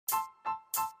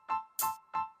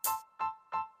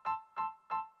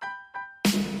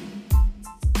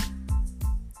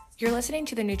You're listening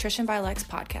to the Nutrition by Lex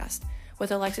podcast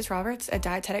with Alexis Roberts, a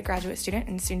dietetic graduate student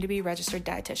and soon-to-be registered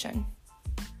dietitian.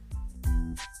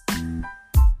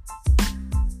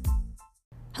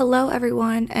 Hello,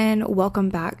 everyone, and welcome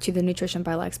back to the Nutrition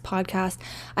by Lex podcast.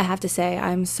 I have to say,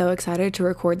 I'm so excited to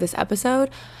record this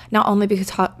episode, not only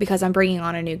because I'm bringing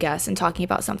on a new guest and talking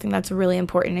about something that's really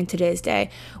important in today's day,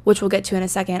 which we'll get to in a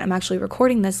second. I'm actually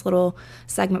recording this little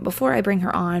segment before I bring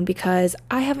her on because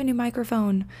I have a new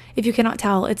microphone. If you cannot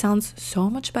tell, it sounds so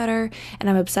much better, and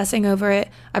I'm obsessing over it.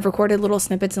 I've recorded little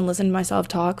snippets and listened to myself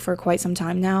talk for quite some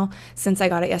time now, since I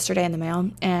got it yesterday in the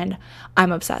mail, and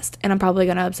I'm obsessed, and I'm probably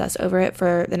going to obsess over it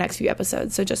for the next few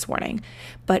episodes, so just warning.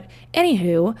 But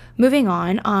anywho, moving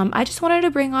on, I just wanted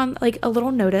to bring on like a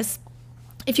little notice.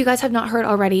 If you guys have not heard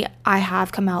already, I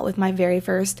have come out with my very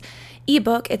first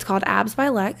ebook. It's called Abs by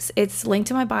Lex. It's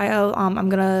linked in my bio. I'm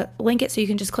gonna link it so you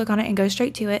can just click on it and go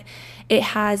straight to it. It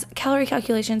has calorie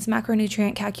calculations,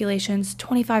 macronutrient calculations,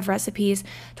 25 recipes,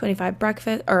 5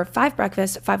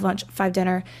 breakfast, 5 lunch, 5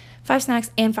 dinner, 5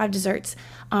 snacks, and 5 desserts.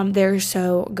 They're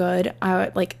so good.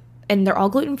 And they're all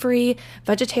gluten-free,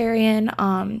 vegetarian.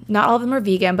 Not all of them are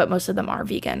vegan, but most of them are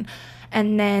vegan.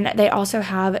 And then they also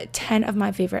have 10 of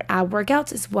my favorite ab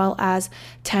workouts, as well as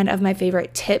 10 of my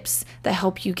favorite tips that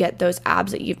help you get those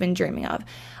abs that you've been dreaming of.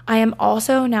 I am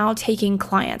also now taking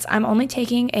clients. I'm only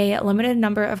taking a limited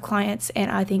number of clients,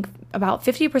 and I think about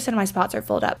 50% of my spots are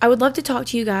filled up. I would love to talk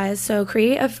to you guys, so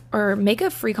make a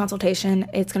free consultation.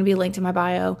 It's going to be linked in my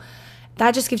bio.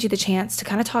 That just gives you the chance to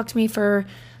kind of talk to me for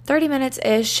 30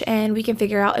 minutes-ish, and we can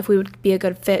figure out if we would be a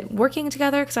good fit working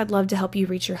together, because I'd love to help you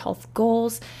reach your health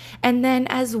goals. And then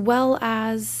as well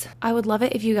as, I would love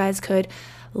it if you guys could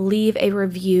leave a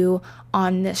review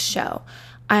on this show.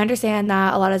 I understand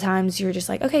that a lot of times you're just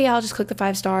like, okay, yeah, I'll just click the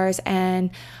 5 stars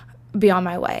and be on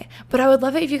my way. But I would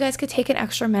love it if you guys could take an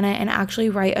extra minute and actually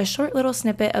write a short little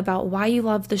snippet about why you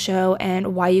love the show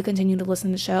and why you continue to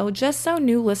listen to the show, just so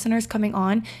new listeners coming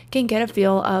on can get a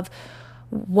feel of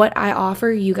what I offer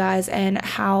you guys and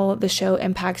how the show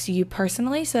impacts you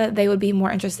personally, so that they would be more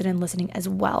interested in listening as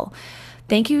well.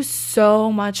 Thank you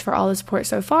so much for all the support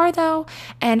so far, though,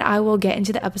 and I will get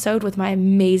into the episode with my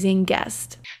amazing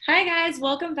guest. Hi, guys.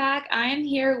 Welcome back. I am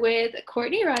here with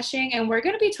Courtney Rushing, and we're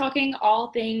going to be talking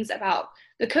all things about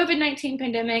the COVID-19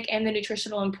 pandemic and the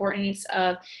nutritional importance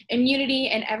of immunity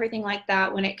and everything like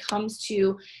that when it comes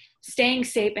to staying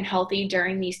safe and healthy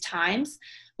during these times.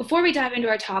 Before we dive into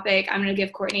our topic, I'm going to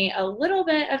give Courtney a little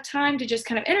bit of time to just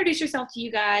kind of introduce herself to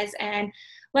you guys and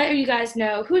let you guys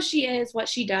know who she is, what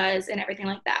she does, and everything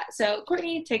like that. So,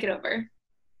 Courtney, take it over.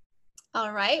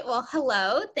 All right. Well,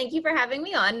 hello. Thank you for having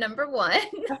me on, number one.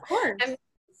 Of course. I'm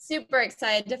super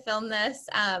excited to film this.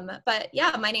 But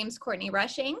yeah, my name's Courtney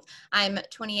Rushing. I'm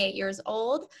 28 years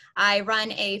old. I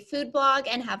run a food blog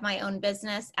and have my own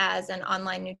business as an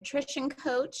online nutrition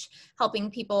coach, helping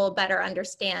people better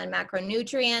understand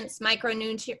macronutrients,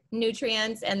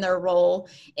 micronutrients, and their role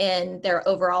in their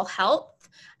overall health.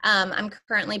 I'm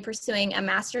currently pursuing a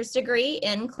master's degree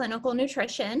in clinical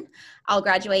nutrition. I'll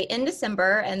graduate in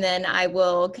December, and then I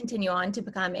will continue on to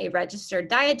become a registered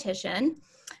dietitian.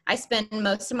 I spend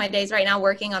most of my days right now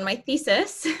working on my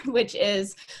thesis, which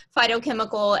is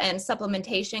phytochemical and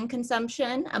supplementation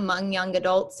consumption among young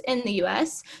adults in the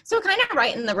U.S. So kind of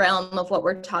right in the realm of what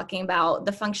we're talking about,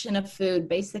 the function of food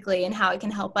basically and how it can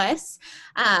help us.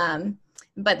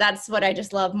 But that's what I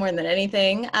just love more than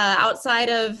anything. Outside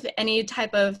of any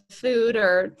type of food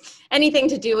or anything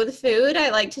to do with food,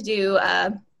 I like to do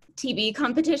TV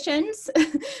competitions.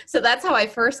 So that's how I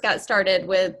first got started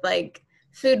with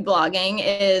food blogging.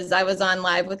 Is I was on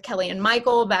Live with Kelly and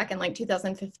Michael back in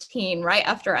 2015, right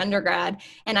after undergrad,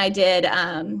 and I did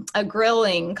a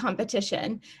grilling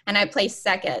competition and I placed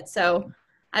second. So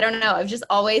I don't know, I've just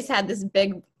always had this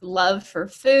big love for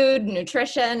food,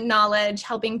 nutrition, knowledge,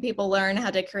 helping people learn how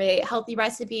to create healthy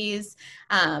recipes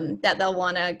that they'll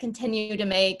want to continue to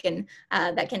make and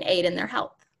that can aid in their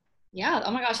health. Yeah.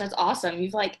 Oh my gosh, that's awesome.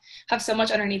 You've have so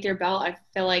much underneath your belt. I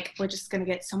feel like we're just going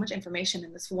to get so much information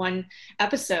in this one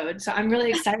episode. So I'm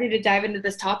really excited to dive into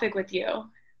this topic with you.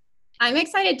 I'm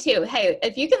excited too. Hey,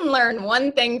 if you can learn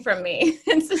one thing from me,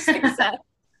 it's a success.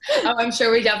 Oh, I'm sure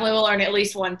we definitely will learn at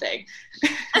least one thing.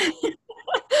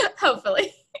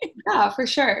 Hopefully. Yeah, for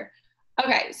sure.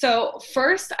 Okay, so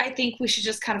first, I think we should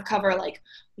just kind of cover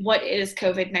what is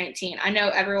COVID-19. I know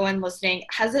everyone listening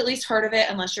has at least heard of it,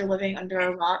 unless you're living under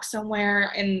a rock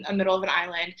somewhere in the middle of an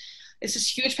island. It's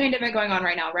this huge pandemic going on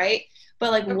right now, right?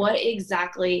 But what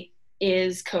exactly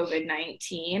is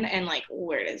COVID-19 and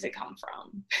where does it come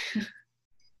from?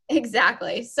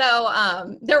 Exactly.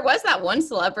 So there was that one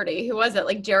celebrity, who was it,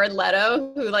 like Jared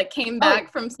Leto, who like came Oh,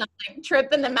 back from some like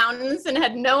trip in the mountains and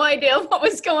had no idea what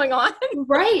was going on.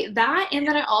 right. That, and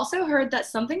then I also heard that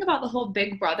something about the whole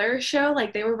Big Brother show,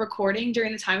 like they were recording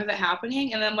during the time of it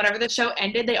happening, and then whenever the show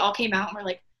ended, they all came out and were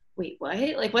like, wait, what?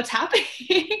 Like, what's happening?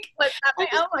 What's happening?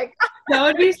 Oh my God, That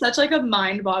would be such like a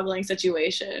mind-boggling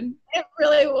situation. it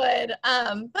really would.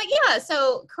 But yeah,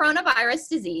 so coronavirus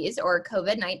disease, or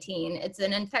COVID-19, it's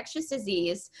an infectious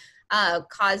disease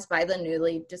caused by the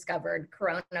newly discovered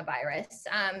coronavirus.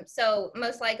 So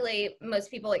most likely, most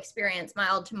people experience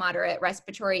mild to moderate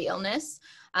respiratory illness.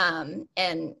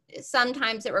 And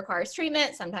sometimes it requires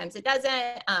treatment, sometimes it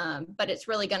doesn't, but it's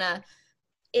really gonna,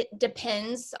 it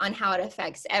depends on how it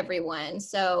affects everyone.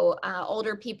 So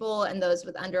older people and those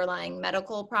with underlying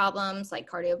medical problems like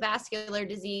cardiovascular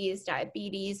disease,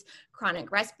 diabetes, chronic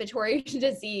respiratory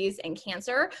disease, and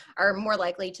cancer are more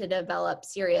likely to develop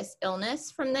serious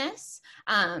illness from this.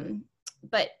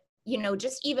 But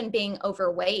just even being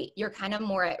overweight, you're kind of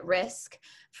more at risk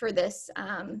for this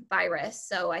virus.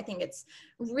 So I think it's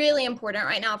really important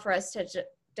right now for us to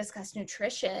discuss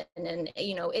nutrition and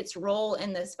its role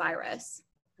in this virus.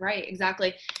 Right,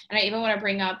 exactly. And I even want to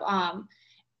bring up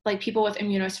like people with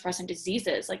immunosuppressant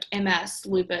diseases like MS,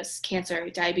 lupus,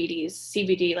 cancer, diabetes,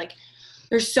 CVD. Like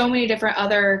there's so many different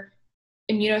other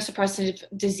immunosuppressive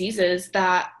diseases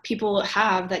that people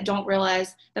have that don't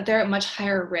realize that they're at much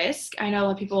higher risk. I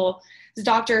know people,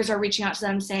 doctors are reaching out to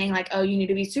them saying like, oh, you need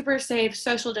to be super safe,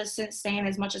 social distance, staying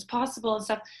as much as possible and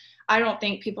stuff. I don't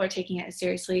think people are taking it as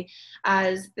seriously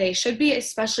as they should be,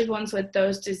 especially ones with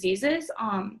those diseases.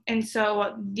 And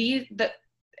so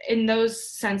in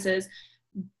those senses,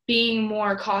 being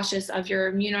more cautious of your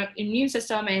immune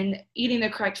system and eating the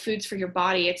correct foods for your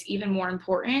body, it's even more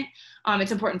important.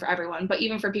 It's important for everyone, but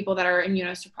even for people that are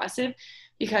immunosuppressive,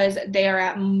 because they are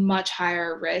at much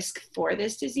higher risk for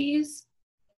this disease.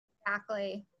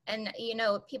 Exactly. And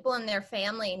people in their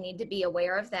family need to be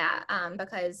aware of that,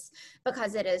 because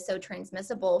it is so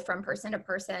transmissible from person to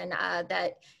person,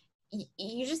 that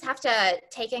you just have to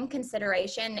take in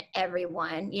consideration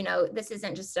everyone. This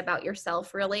isn't just about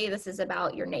yourself, really. This is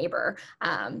about your neighbor,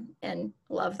 and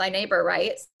love thy neighbor,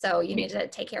 right? So you need to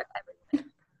take care of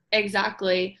everyone.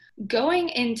 Exactly. Going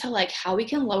into like how we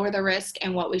can lower the risk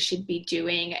and what we should be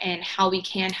doing and how we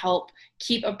can help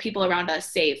keep people around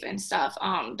us safe and stuff.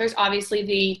 There's obviously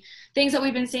the things that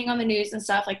we've been seeing on the news and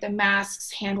stuff, like the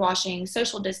masks, hand washing,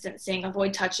 social distancing,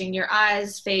 avoid touching your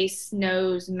eyes, face,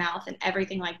 nose, mouth, and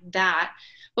everything like that.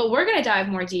 But we're going to dive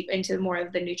more deep into more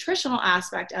of the nutritional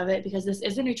aspect of it, because this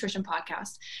is a nutrition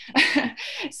podcast.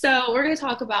 So we're going to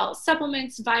talk about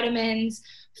supplements, vitamins,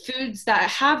 foods that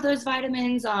have those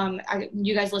vitamins.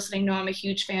 You guys listening know I'm a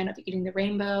huge fan of eating the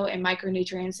rainbow and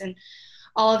micronutrients and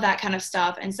all of that kind of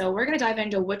stuff. And so we're going to dive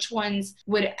into which ones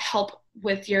would help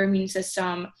with your immune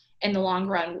system in the long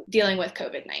run dealing with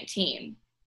COVID-19.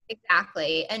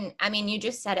 Exactly. And I mean, you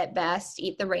just said it best,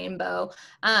 eat the rainbow.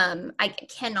 I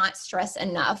cannot stress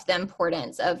enough the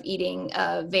importance of eating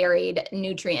a varied,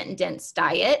 nutrient-dense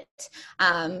diet.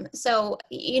 So,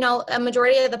 a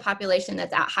majority of the population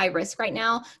that's at high risk right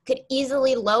now could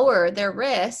easily lower their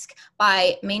risk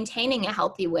by maintaining a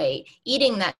healthy weight,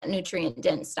 eating that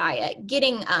nutrient-dense diet,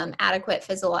 getting adequate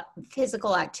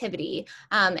physical activity,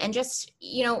 and just,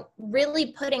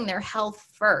 really putting their health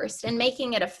first and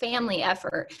making it a family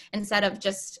effort instead of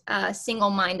just a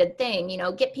single-minded thing.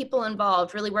 Get people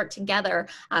involved, really work together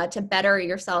to better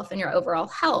yourself and your overall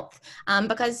health.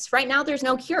 Because right now there's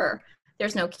no cure.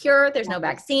 There's no cure. There's no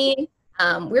vaccine.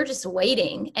 We're just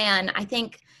waiting. And I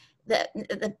think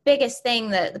the biggest thing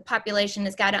that the population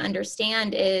has got to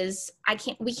understand is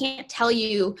we can't tell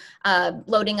you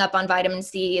loading up on vitamin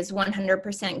C is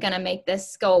 100% going to make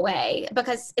this go away,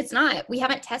 because it's not. We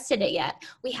haven't tested it yet.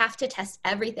 We have to test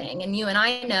everything. And you and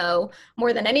I know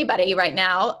more than anybody right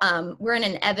now, we're in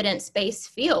an evidence-based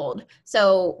field.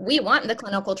 So we want the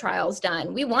clinical trials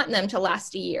done. We want them to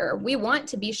last a year. We want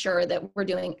to be sure that we're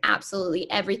doing absolutely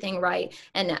everything right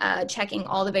and checking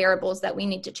all the variables that we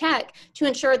need to check to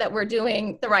ensure that we're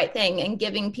doing the right thing and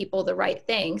giving people the right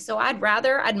thing. So I'd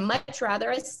much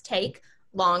rather us take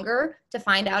longer to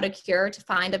find out a cure, to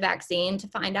find a vaccine, to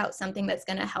find out something that's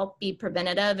going to help be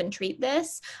preventative and treat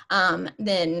this,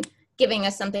 than giving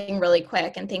us something really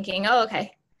quick and thinking, oh,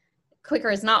 okay, quicker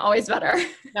is not always better.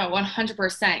 No,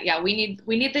 100%. Yeah, we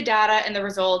need the data and the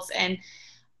results and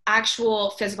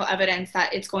actual physical evidence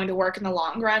that it's going to work in the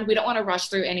long run. We don't want to rush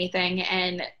through anything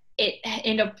and it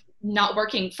end up not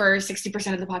working for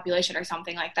 60% of the population or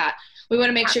something like that. We want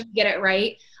to make sure we get it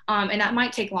right. And that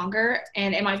might take longer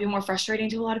and it might be more frustrating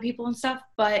to a lot of people and stuff,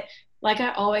 but like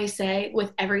I always say,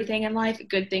 with everything in life,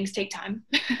 good things take time.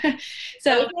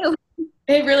 So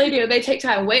they really do. They take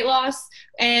time. Weight loss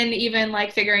and even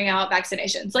like figuring out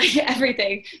vaccinations, like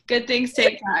everything. Good things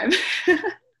take time.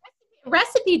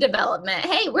 Recipe development.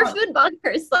 Hey, we're food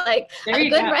bloggers. Like a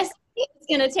good recipe is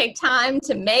going to take time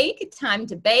to make, time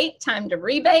to bake, time to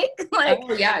rebake. Like,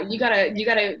 oh yeah, you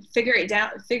gotta figure it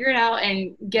out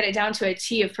and get it down to a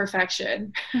T of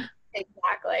perfection.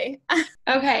 Exactly.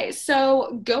 Okay,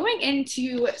 so going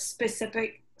into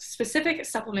specific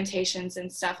supplementations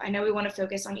and stuff, I know we want to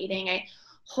focus on eating a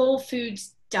whole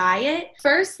foods diet.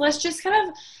 First, let's just kind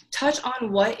of touch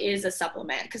on what is a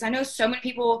supplement, because I know so many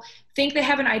people think they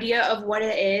have an idea of what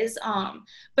it is,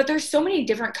 but there's so many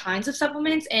different kinds of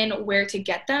supplements and where to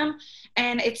get them,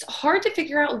 and it's hard to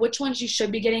figure out which ones you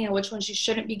should be getting and which ones you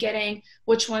shouldn't be getting,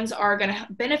 which ones are going to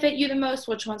benefit you the most,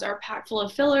 which ones are packed full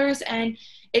of fillers, and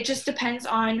it just depends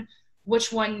on which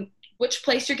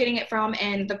place you're getting it from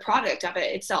and the product of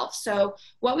it itself. So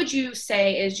what would you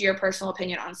say is your personal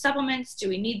opinion on supplements? Do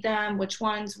we need them? Which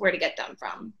ones? Where to get them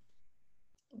from?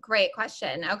 Great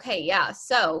question. Okay, yeah.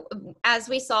 So as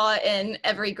we saw in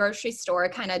every grocery store,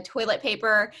 kind of toilet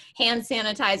paper, hand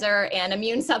sanitizer, and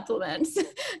immune supplements.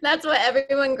 That's what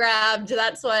everyone grabbed.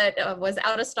 That's what was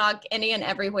out of stock any and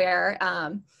everywhere.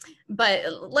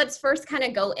 But let's first kind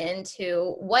of go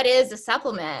into what is a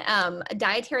supplement.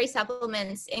 Dietary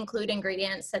supplements include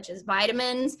ingredients such as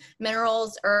vitamins,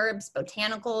 minerals, herbs,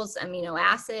 botanicals, amino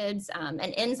acids, and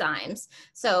enzymes.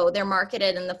 So they're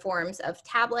marketed in the forms of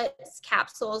tablets,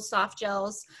 capsules, soft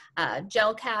gels,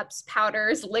 gel caps,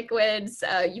 powders, liquids.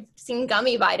 You've seen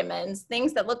gummy vitamins,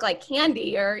 things that look like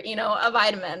candy or, a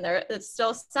vitamin. It's still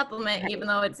a supplement, even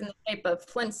though it's in the shape of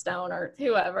Flintstone or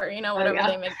whoever, whatever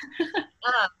they make.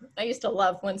 I used to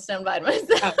love Flintstone vitamins.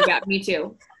 Oh, yeah, me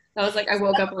too. That was like, I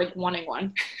woke up like wanting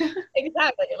one.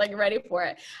 Exactly, like ready for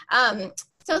it.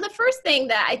 So the first thing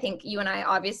that I think you and I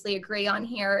obviously agree on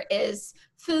here is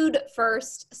food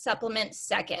first, supplement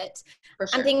second. For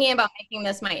sure. I'm thinking about making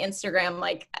this my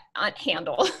Instagram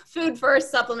handle. Food first,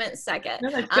 supplement second.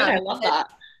 No, that's good. I love that.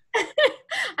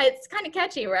 It's kind of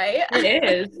catchy, right? It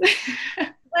is.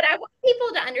 But I want people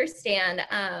to understand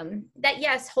that,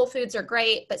 yes, whole foods are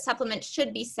great, but supplements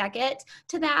should be second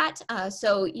to that.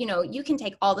 So, you can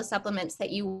take all the supplements that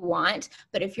you want,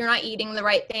 but if you're not eating the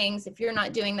right things, if you're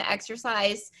not doing the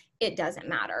exercise, it doesn't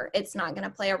matter. It's not going to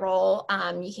play a role.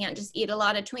 You can't just eat a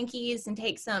lot of Twinkies and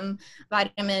take some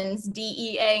vitamins D,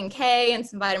 E, A, and K and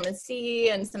some vitamin C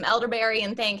and some elderberry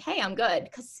and think, hey, I'm good.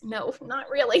 Because no, not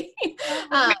really.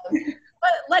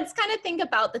 But let's kind of think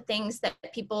about the things that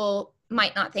people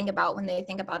might not think about when they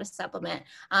think about a supplement,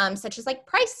 such as like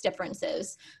price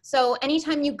differences. So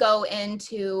anytime you go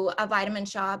into a vitamin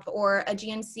shop or a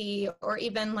GNC or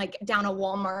even like down a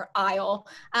Walmart aisle,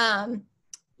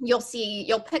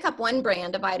 you'll pick up one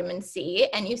brand of vitamin C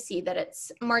and you see that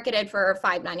it's marketed for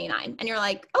 $5.99 and you're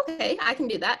like, okay, I can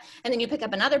do that. And then you pick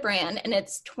up another brand and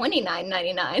it's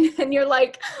 $29.99 and you're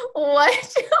like,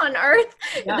 what on earth?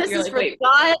 Yeah, this is like, for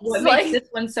dots. What makes this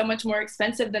one so much more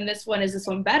expensive than this one? Is this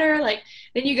one better? Like,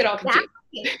 then you get all confused.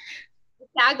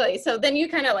 Exactly. So then you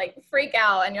kind of like freak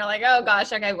out and you're like, oh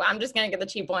gosh, okay, well, I'm just going to get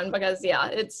the cheap one because yeah,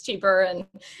 it's cheaper and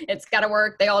it's got to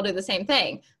work. They all do the same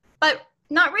thing. But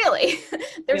not really.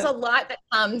 There's a lot that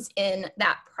comes in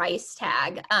that price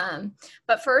tag.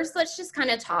 But first, let's just kind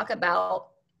of talk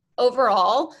about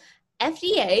overall,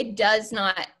 FDA does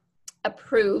not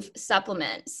approve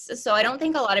supplements. So I don't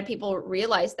think a lot of people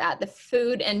realize that the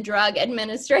Food and Drug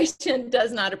Administration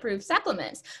does not approve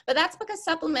supplements, but that's because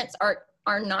supplements are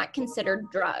not considered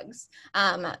drugs.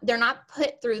 They're not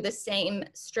put through the same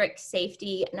strict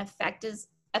safety and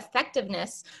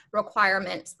effectiveness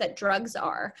requirements that drugs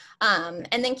are. And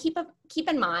then keep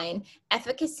in mind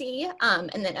efficacy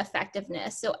and then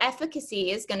effectiveness. So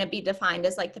efficacy is going to be defined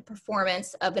as like the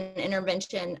performance of an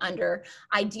intervention under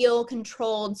ideal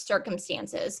controlled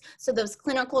circumstances. So those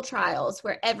clinical trials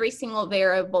where every single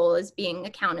variable is being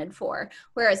accounted for,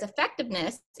 whereas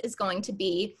effectiveness is going to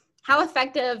be how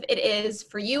effective it is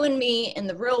for you and me in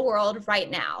the real world right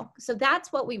now. So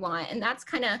that's what we want. And that's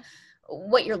kind of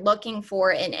what you're looking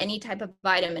for in any type of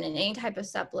vitamin and any type of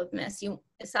supplement. You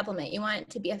want it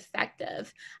to be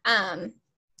effective.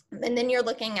 And then you're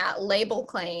looking at label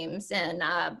claims and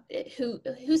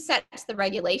who sets the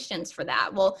regulations for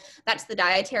that? Well, that's the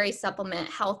Dietary Supplement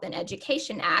Health and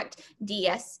Education Act,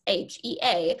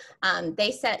 DSHEA.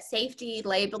 They set safety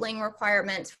labeling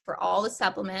requirements for all the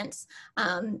supplements.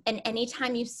 And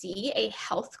anytime you see a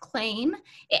health claim,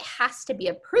 it has to be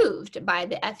approved by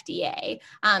the FDA.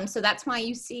 So that's why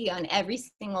you see on every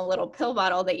single little pill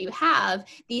bottle that you have,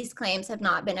 these claims have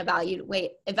not been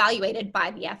evaluated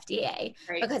by the FDA,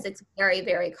 right, because it's very,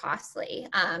 very costly.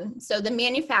 So the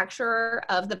manufacturer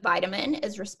of the vitamin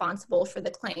is responsible for the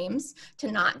claims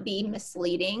to not be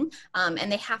misleading,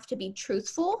 and they have to be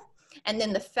truthful. And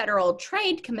then the Federal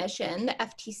Trade Commission, the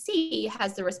FTC,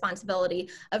 has the responsibility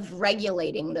of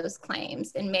regulating those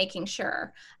claims and making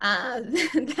sure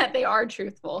that they are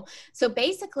truthful. So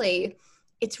basically,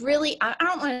 it's really, I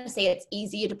don't want to say it's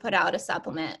easy to put out a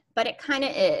supplement, but it kind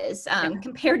of is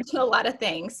compared to a lot of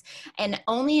things. And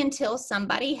only until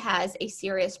somebody has a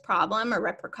serious problem or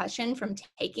repercussion from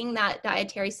taking that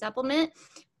dietary supplement,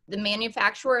 the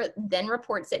manufacturer then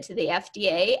reports it to the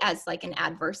FDA as like an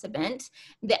adverse event.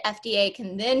 The FDA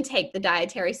can then take the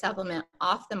dietary supplement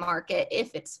off the market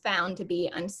if it's found to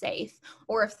be unsafe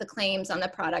or if the claims on the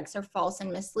products are false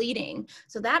and misleading.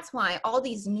 So that's why all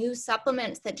these new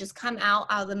supplements that just come out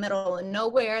of the middle of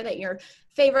nowhere that your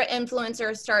favorite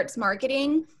influencer starts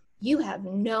marketing, you have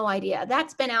no idea.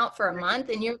 That's been out for a month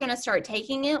and you're going to start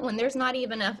taking it when there's not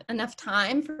even enough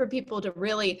time for people to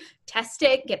really test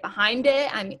it, get behind it.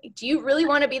 I mean, do you really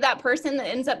want to be that person that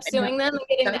ends up suing them and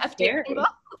getting the FDA involved?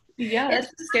 Yeah,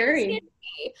 that's scary.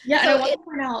 Yeah, so and I want to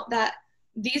point out that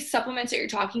these supplements that you're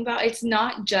talking about, it's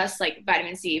not just like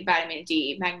vitamin C, vitamin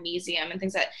D, magnesium, and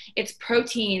things it's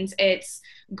proteins, it's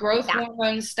growth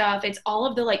hormone stuff, it's all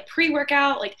of the like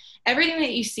pre-workout, like everything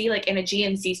that you see like in a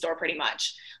GNC store pretty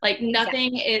much. Like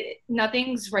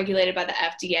nothing's regulated by the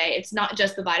FDA. It's not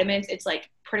just the vitamins. It's like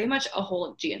pretty much a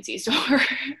whole GNC store.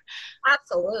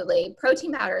 Absolutely.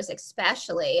 Protein powders,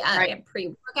 especially right.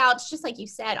 Pre-workouts, just like you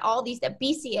said, all these, the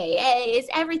BCAAs,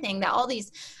 everything that all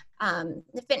these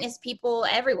the fitness people,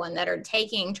 everyone that are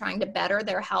trying to better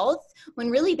their health, when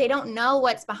really they don't know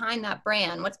what's behind that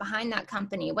brand, what's behind that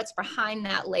company, what's behind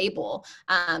that label.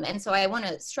 And so I want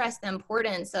to stress the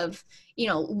importance of,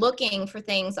 looking for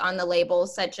things on the label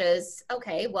such as,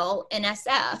 okay, well,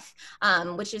 NSF,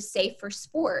 which is safe for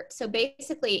sport. So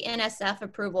basically NSF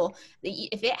approval,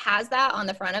 if it has that on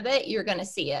the front of it, you're going to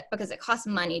see it because it costs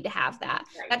money to have that.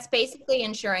 Right. That's basically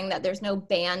ensuring that there's no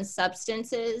banned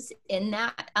substances in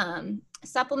that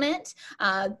supplement.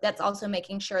 That's also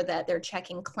making sure that they're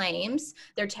checking claims,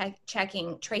 they're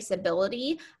checking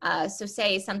traceability. So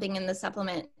say something in the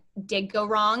supplement did go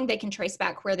wrong, they can trace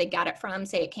back where they got it from.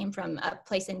 Say it came from a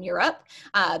place in Europe,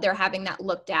 they're having that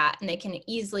looked at and they can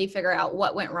easily figure out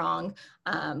what went wrong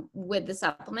with the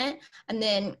supplement. And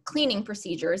then cleaning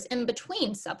procedures in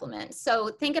between supplements. So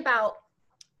think about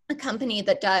a company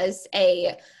that does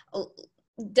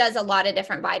a lot of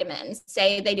different vitamins.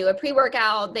 Say they do a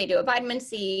pre-workout, they do a vitamin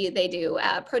C, they do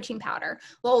a protein powder.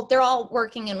 Well, they're all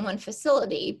working in one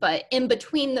facility, but in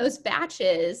between those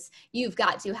batches, you've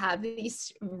got to have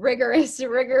these rigorous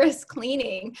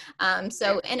cleaning.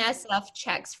 So NSF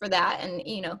checks for that. And,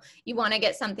 you want to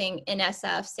get something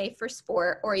NSF, safe for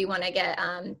sport, or you want to get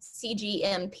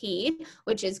CGMP,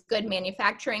 which is good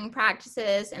manufacturing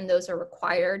practices. And those are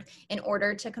required in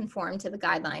order to conform to the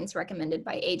guidelines recommended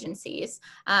by agencies.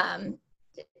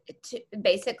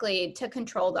 To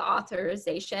control the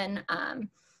authorization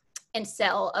and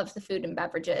sale of the food and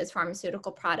beverages,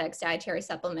 pharmaceutical products, dietary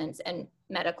supplements, and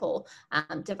medical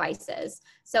devices.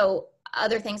 So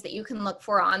other things that you can look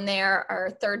for on there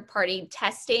are third-party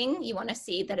testing. You want to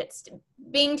see that it's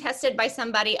being tested by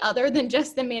somebody other than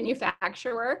just the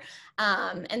manufacturer.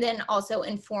 And then also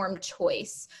informed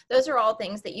choice. Those are all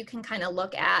things that you can kind of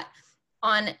look at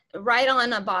right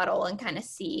on a bottle and kind of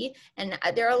see. And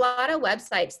there are a lot of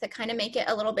websites that kind of make it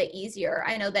a little bit easier.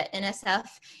 I know that NSF,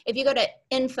 if you go to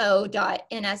info.nsf.org,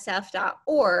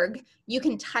 you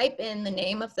can type in the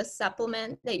name of the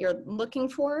supplement that you're looking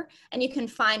for, and you can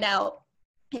find out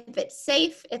if it's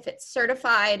safe, if it's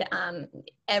certified,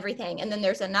 everything. And then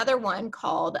there's another one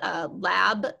called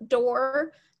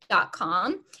LabDoor.com,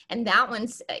 and that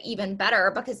one's even better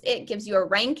because it gives you a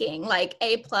ranking like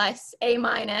A+, A-,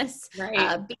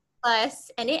 right. B+,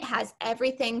 and it has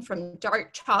everything from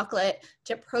dark chocolate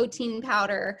to protein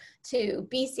powder to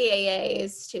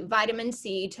BCAAs to vitamin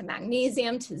C to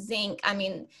magnesium to zinc. I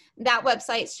mean, that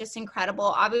website's just incredible.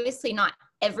 Obviously not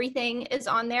everything is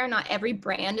on there. Not every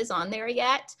brand is on there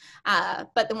yet,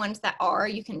 but the ones that are,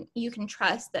 you can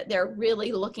trust that they're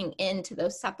really looking into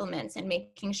those supplements and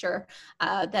making sure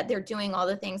that they're doing all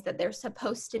the things that they're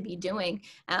supposed to be doing,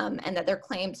 and that their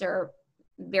claims are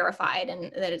verified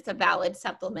and that it's a valid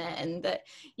supplement, and that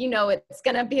it's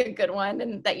going to be a good one,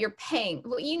 and that you're paying,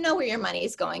 well, where your money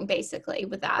is going basically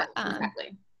with that.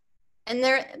 Exactly. And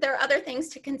there are other things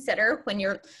to consider when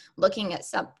you're looking at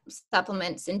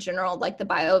supplements in general, like the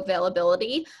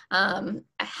bioavailability,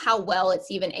 how well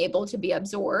it's even able to be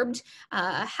absorbed,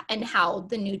 and how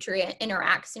the nutrient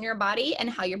interacts in your body and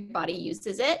how your body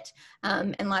uses it.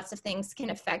 And lots of things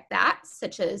can affect that,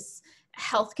 such as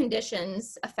health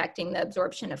conditions affecting the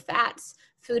absorption of fats,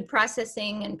 food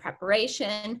processing and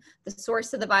preparation, the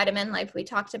source of the vitamin, like we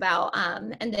talked about,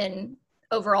 and then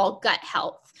overall gut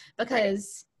health,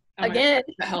 because again,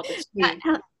 gut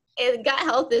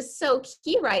health is so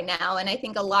key right now. And I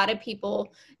think a lot of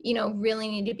people, really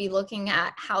need to be looking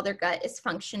at how their gut is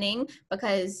functioning,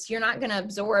 because you're not going to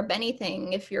absorb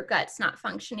anything if your gut's not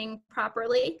functioning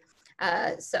properly.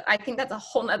 So I think that's a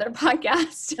whole nother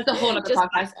podcast. That's a whole nother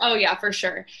podcast. Oh yeah, for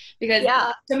sure. Because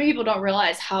so many people don't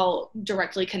realize how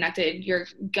directly connected your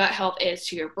gut health is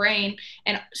to your brain,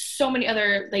 and so many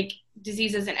other like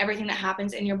diseases and everything that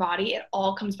happens in your body. It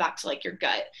all comes back to like your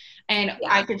gut. And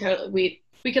I could totally,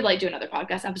 we could like do another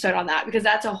podcast episode on that, because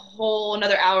that's a whole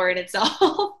another hour in itself.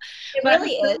 It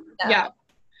really is. Yeah.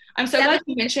 I'm so glad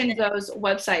you mentioned those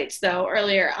websites though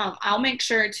earlier. I'll make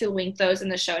sure to link those in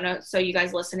the show notes so you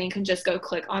guys listening can just go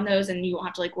click on those and you won't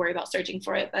have to like worry about searching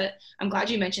for it. But I'm glad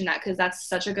you mentioned that, because that's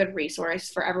such a good resource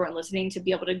for everyone listening to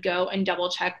be able to go and double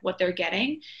check what they're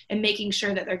getting and making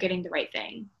sure that they're getting the right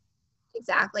thing.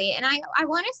 Exactly. And I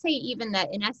want to say even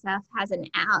that NSF has an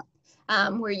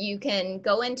app where you can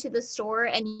go into the store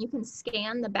and you can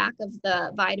scan the back of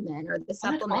the vitamin or the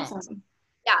supplement. That's awesome.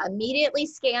 Yeah, immediately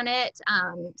scan it,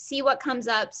 see what comes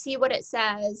up, see what it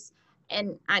says.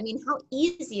 And I mean, how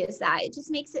easy is that? It just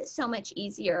makes it so much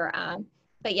easier.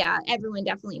 But yeah, everyone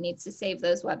definitely needs to save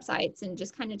those websites and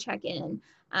just kind of check in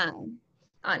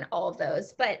on all of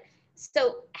those. But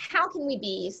so how can we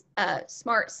be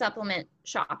smart supplement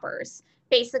shoppers?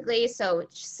 Basically, so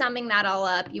summing that all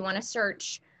up, you want to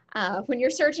search, when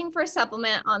you're searching for a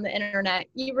supplement on the internet,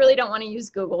 you really don't want to use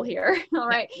Google here, all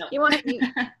right? No. You want to use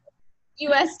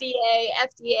USDA,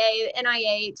 FDA,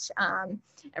 NIH,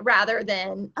 rather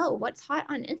than, what's hot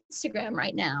on Instagram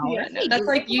right now? Yeah, no, that's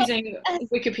like using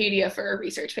Wikipedia for a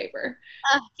research paper.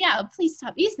 Yeah, please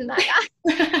stop using that.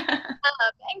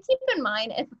 And keep in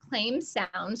mind, if a claim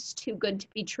sounds too good to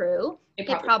be true, it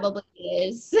probably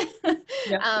is.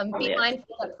 Be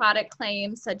mindful of product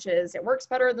claims such as it works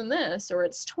better than this, or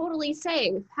it's totally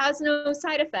safe, has no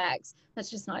side effects. That's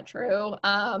just not true.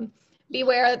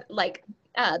 Beware, like,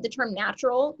 the term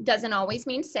natural doesn't always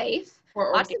mean safe.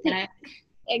 Or organic.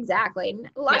 Exactly.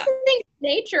 Lots of things in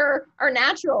nature are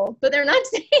natural, but they're not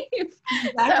safe.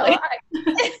 Exactly.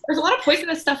 There's a lot of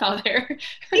poisonous stuff out there.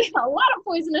 A lot of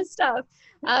poisonous stuff.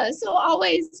 So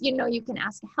always, you can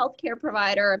ask a healthcare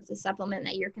provider if the supplement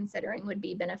that you're considering would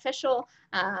be beneficial.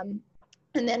 And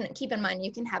then keep in mind,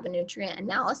 you can have a nutrient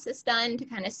analysis done to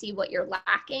kind of see what you're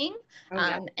lacking.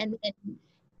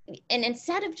 And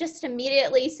instead of just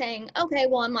immediately saying, okay,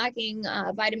 well, I'm lacking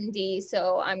vitamin D,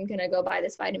 so I'm going to go buy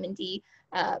this vitamin D.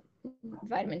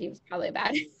 Vitamin D was probably a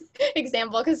bad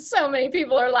example because so many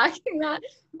people are lacking that.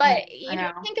 But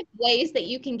think of ways that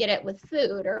you can get it with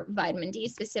food, or vitamin D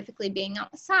specifically being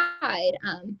outside.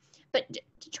 But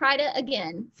to try to,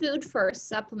 again, food first,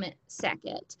 supplement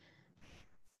second.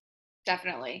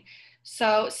 Definitely.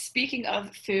 So speaking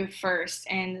of food first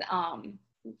and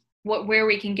where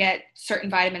we can get certain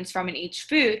vitamins from in each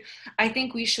food, I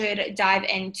think we should dive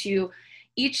into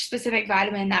each specific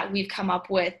vitamin that we've come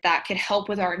up with that could help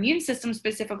with our immune system,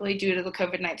 specifically due to the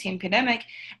COVID-19 pandemic,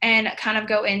 and kind of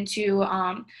go into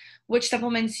which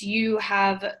supplements you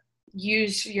have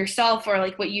used yourself, or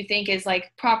like what you think is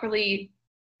like properly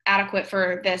adequate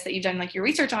for this, that you've done like your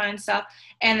research on and stuff,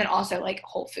 and then also like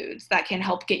whole foods that can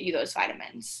help get you those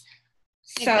vitamins.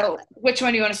 So which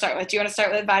one do you want to start with? Do you want to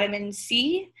start with vitamin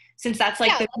C, since that's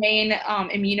like the main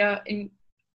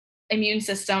immune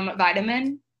system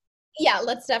vitamin? Yeah,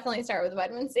 let's definitely start with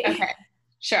vitamin C. Okay,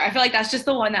 sure. I feel like that's just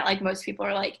the one that like most people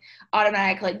are like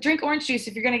automatic, like drink orange juice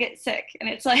if you're gonna get sick, and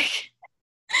it's like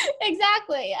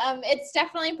Exactly. It's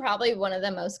definitely probably one of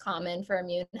the most common for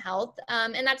immune health.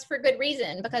 And that's for good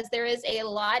reason, because there is a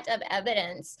lot of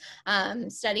evidence.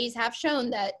 Studies have shown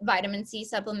that vitamin C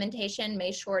supplementation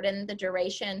may shorten the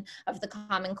duration of the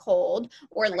common cold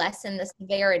or lessen the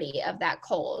severity of that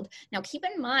cold. Now, keep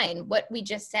in mind what we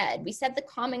just said. We said the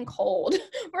common cold.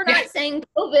 We're not saying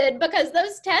COVID, because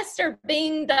those tests are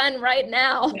being done right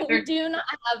now. Yeah,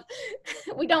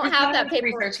 we don't have that paper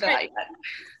research for that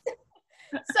yet.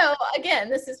 So again,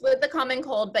 this is with the common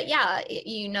cold, but yeah,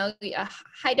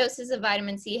 high doses of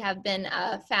vitamin C have been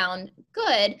found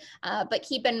good, but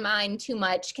keep in mind too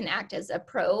much can act as a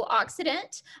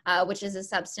pro-oxidant, which is a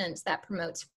substance that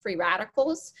promotes free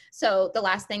radicals. So the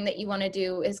last thing that you want to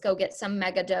do is go get some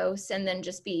mega dose and then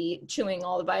just be chewing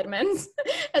all the vitamins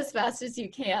as fast as you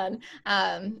can.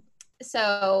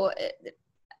 So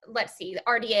let's see, the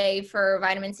RDA for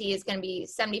vitamin C is going to be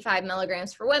 75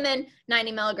 milligrams for women,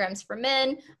 90 milligrams for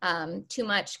men. Too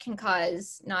much can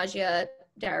cause nausea,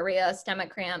 diarrhea, stomach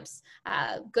cramps.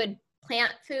 Good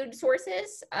plant food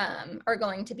sources are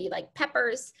going to be like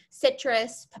peppers,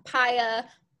 citrus, papaya,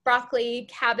 broccoli,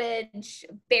 cabbage,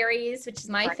 berries, which is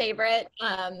my favorite.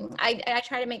 I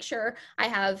try to make sure I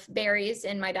have berries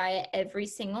in my diet every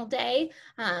single day,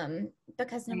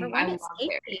 because number one, it's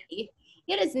tasty.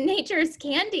 It is nature's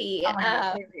candy. Oh my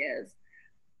God, it is.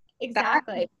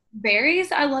 Exactly.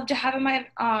 Berries I love to have in my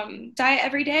diet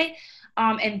every day,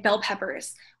 and bell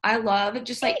peppers. I love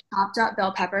just like chopped up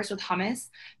bell peppers with hummus.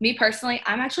 Me personally,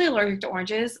 I'm actually allergic to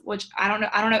oranges, which I don't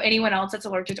know anyone else that's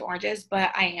allergic to oranges,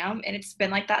 but I am, and it's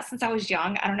been like that since I was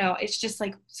young. I don't know, it's just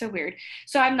like so weird.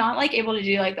 So I'm not like able to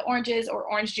do like the oranges or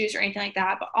orange juice or anything like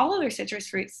that, but all other citrus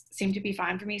fruits seem to be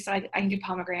fine for me. So I can do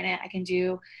pomegranate, I can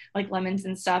do like lemons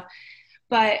and stuff,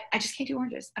 but I just can't do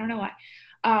oranges. I don't know why.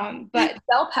 But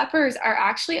bell peppers are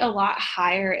actually a lot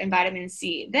higher in vitamin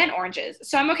C than oranges.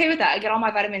 So I'm okay with that. I get all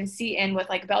my vitamin C in with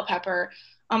like bell pepper.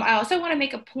 I also want to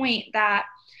make a point that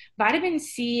vitamin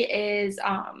C is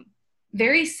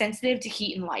very sensitive to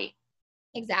heat and light.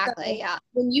 Exactly. So yeah.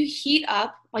 when you heat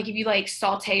up, like if you like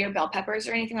saute your bell peppers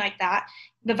or anything like that,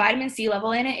 the vitamin C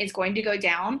level in it is going to go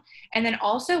down. And then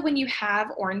also when you have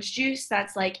orange juice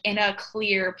that's like in a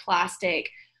clear plastic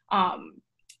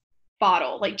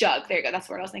bottle, like jug, there you go, that's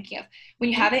what I was thinking of. When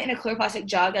you have it in a clear plastic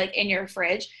jug, like in your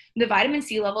fridge, the vitamin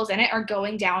C levels in it are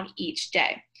going down each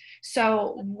day.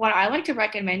 So what I like to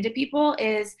recommend to people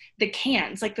is the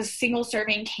cans, like the single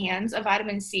serving cans of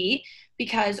vitamin C,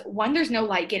 because one, there's no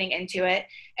light getting into it.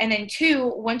 And then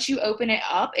two, once you open it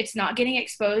up, it's not getting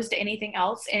exposed to anything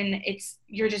else. And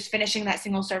you're just finishing that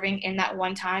single serving in that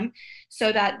one time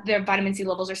so that their vitamin C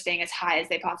levels are staying as high as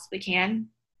they possibly can.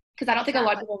 Because I don't think a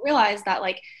lot of people realize that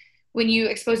like when you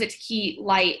expose it to heat,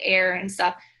 light, air, and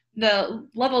stuff, the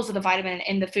levels of the vitamin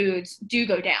in the foods do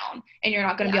go down, and you're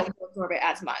not going to be able to absorb it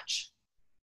as much.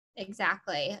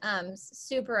 Exactly.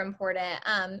 Super important.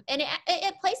 And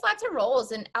it plays lots of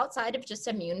roles, and outside of just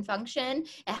immune function,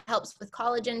 it helps with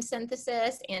collagen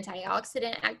synthesis,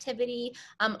 antioxidant activity,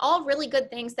 all really good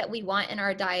things that we want in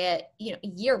our diet,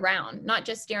 year round, not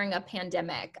just during a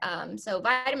pandemic. So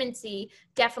vitamin C,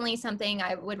 definitely something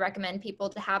I would recommend people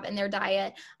to have in their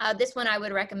diet. This one I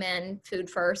would recommend food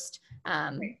first.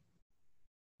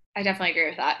 I definitely agree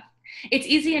with that. It's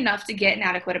easy enough to get an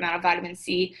adequate amount of vitamin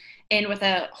C in with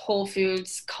a whole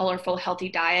foods, colorful, healthy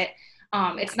diet.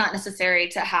 It's not necessary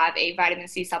to have a vitamin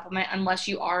C supplement unless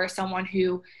you are someone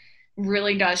who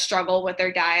really does struggle with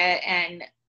their diet. And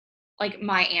like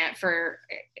my aunt, for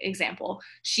example,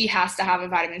 she has to have a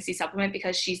vitamin C supplement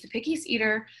because she's the pickiest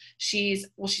eater. She's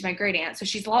my great aunt, so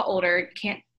she's a lot older,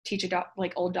 can't teach a dog,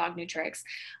 like old dog new tricks.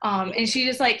 And she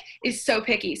just like is so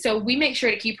picky. So we make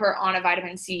sure to keep her on a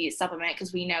vitamin C supplement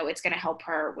because we know it's going to help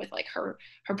her with like her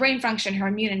brain function, her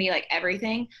immunity, like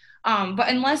everything. But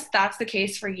unless that's the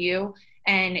case for you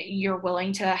and you're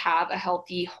willing to have a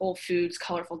healthy, whole foods,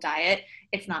 colorful diet,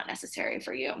 it's not necessary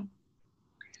for you.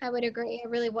 I would agree. I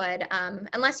really would.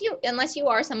 Unless you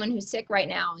are someone who's sick right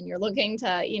now and you're looking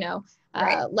to,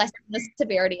 lessen the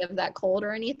severity of that cold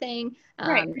or anything,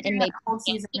 and maybe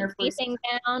keep anything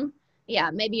down. Yeah,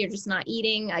 maybe you're just not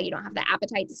eating. You don't have the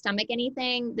appetite to stomach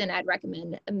anything. Then I'd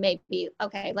recommend maybe,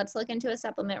 okay, let's look into a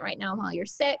supplement right now while you're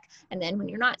sick. And then when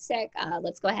you're not sick,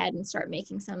 let's go ahead and start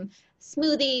making some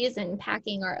smoothies and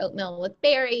packing our oatmeal with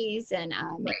berries and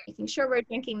making sure we're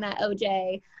drinking that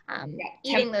OJ,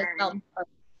 eating those health.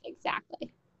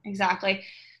 Exactly.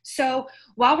 So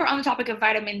while we're on the topic of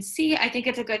vitamin C, I think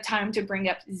it's a good time to bring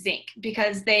up zinc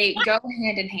because they go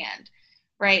hand in hand,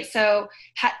 right? So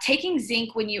taking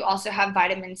zinc when you also have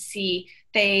vitamin C,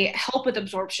 they help with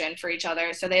absorption for each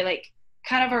other. So they like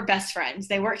kind of our best friends.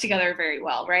 They work together very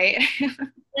well, right?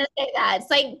 Gonna say that. It's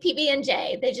like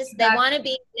PB&J. They want to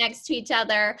be next to each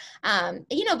other.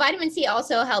 Vitamin C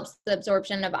also helps the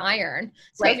absorption of iron.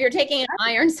 So if you're taking an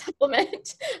iron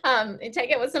supplement, you take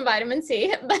it with some vitamin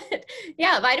C. But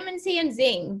yeah, vitamin C and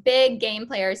zinc, big game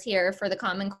players here for the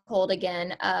common cold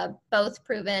again, both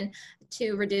proven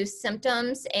to reduce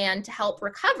symptoms and to help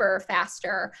recover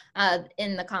faster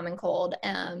in the common cold.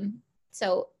 I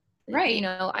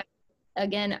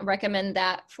again recommend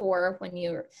that for when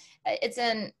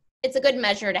it's a good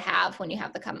measure to have when you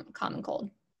have the common cold.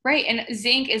 Right. And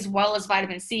zinc as well as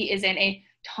vitamin C is in a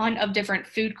ton of different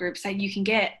food groups that you can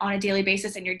get on a daily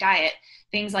basis in your diet.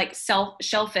 Things like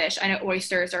shellfish. I know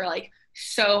oysters are like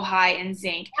so high in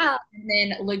zinc. Yeah. And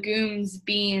then legumes,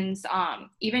 beans,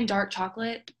 even dark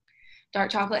chocolate. Dark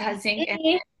chocolate has zinc in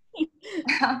it.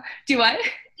 Do what?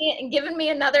 Giving me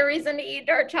another reason to eat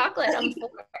dark chocolate. I'm for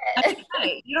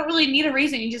it. You don't really need a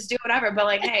reason. You just do whatever. But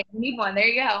like, hey, you need one. There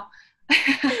you go.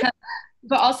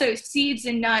 But also seeds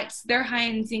and nuts, they're high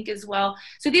in zinc as well.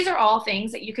 So these are all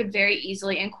things that you could very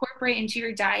easily incorporate into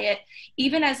your diet,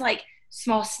 even as like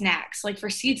small snacks, like for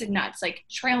seeds and nuts, like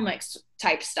trail mix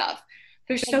type stuff.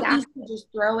 They're so easy to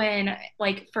just throw in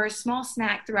like for a small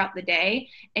snack throughout the day,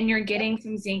 and you're getting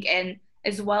some zinc in,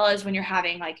 as well as when you're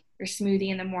having like your smoothie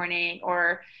in the morning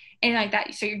or anything like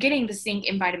that. So you're getting the zinc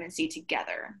and vitamin C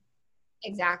together.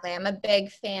 Exactly. I'm a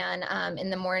big fan. In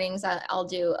the mornings, I'll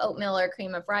do oatmeal or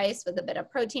cream of rice with a bit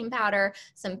of protein powder,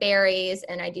 some berries,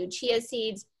 and I do chia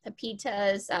seeds,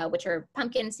 pepitas, which are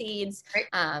pumpkin seeds.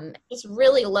 Right. Just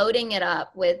really loading it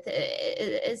up with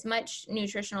as much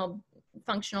nutritional,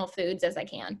 functional foods as I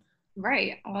can.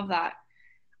 Right. I love that.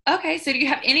 Okay. So do you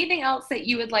have anything else that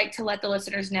you would like to let the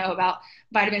listeners know about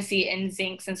vitamin C and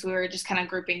zinc, since we were just kind of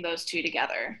grouping those two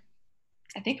together?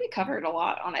 I think we covered a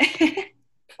lot on it.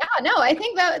 Yeah, no, I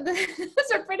think that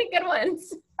those are pretty good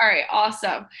ones. All right,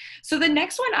 awesome. So the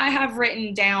next one I have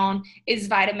written down is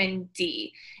vitamin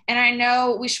D. And I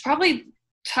know we should probably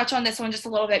touch on this one just a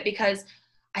little bit, because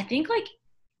I think like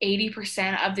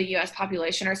 80% of the US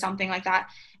population or something like that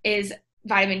is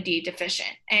vitamin D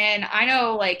deficient. And I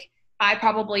know like I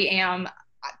probably am.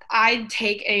 I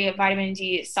take a vitamin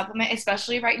D supplement,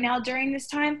 especially right now during this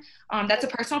time. That's a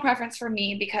personal preference for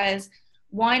me because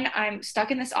one, I'm stuck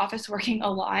in this office working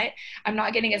a lot. I'm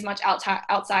not getting as much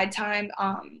outside time.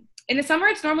 In the summer,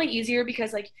 it's normally easier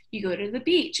because like you go to the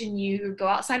beach and you go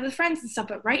outside with friends and stuff.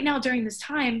 But right now during this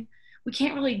time, we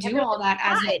can't really do all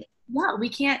that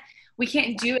we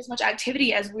can't do as much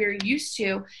activity as we're used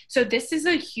to. So this is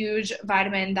a huge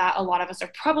vitamin that a lot of us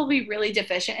are probably really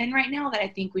deficient in right now that I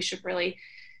think we should really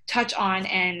touch on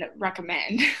and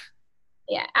recommend.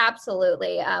 Yeah,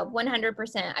 absolutely.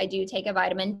 100%. I do take a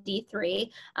vitamin D3,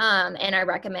 and I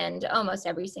recommend almost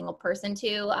every single person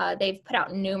to. They've put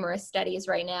out numerous studies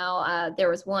right now. There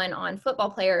was one on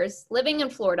football players living in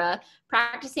Florida,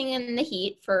 practicing in the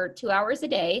heat for 2 hours a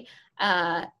day.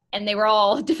 And they were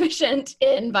all deficient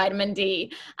in vitamin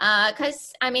D.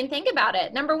 Because, think about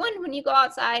it. Number one, when you go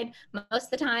outside, most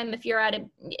of the time, if you're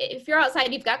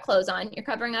outside, you've got clothes on, you're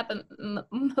covering up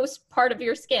most part of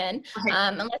your skin,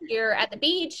 unless you're at the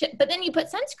beach, but then you put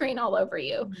sunscreen all over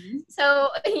you. Mm-hmm. So,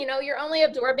 you're only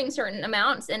absorbing certain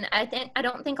amounts. And I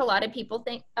don't think a lot of people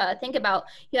think about,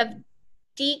 you have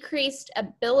decreased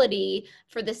ability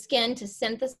for the skin to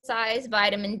synthesize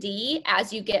vitamin D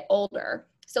as you get older.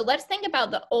 So let's think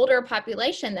about the older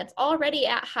population that's already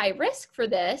at high risk for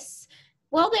this.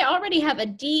 Well, they already have a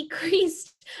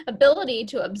decreased ability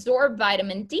to absorb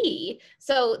vitamin D.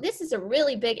 So this is a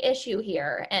really big issue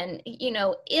here. And,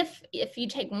 if you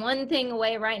take one thing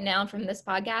away right now from this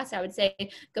podcast, I would say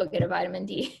go get a vitamin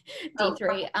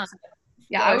D3.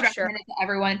 Yeah, I would recommend it to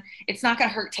everyone. It's not going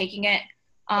to hurt taking it.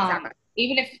 Exactly.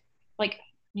 Even if, like,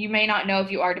 you may not know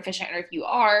if you are deficient or if you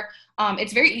are.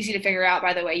 It's very easy to figure out,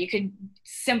 by the way. You could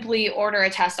simply order a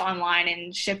test online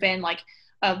and ship in I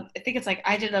think it's like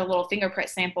I did a little fingerprint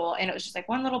sample, and it was just like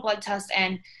one little blood test,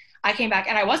 and I came back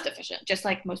and I was deficient, just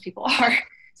like most people are.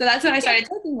 So that's when I started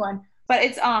taking one. But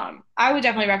it's I would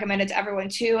definitely recommend it to everyone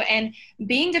too. And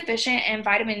being deficient in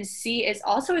vitamin C is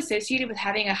also associated with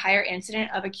having a higher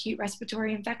incident of acute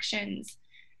respiratory infections.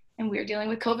 And we're dealing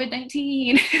with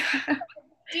COVID-19.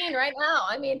 Right now.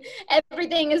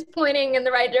 Everything is pointing in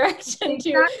the right direction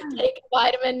to take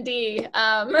vitamin D.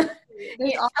 And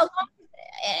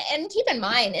keep in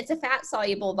mind, it's a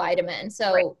fat-soluble vitamin.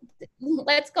 So,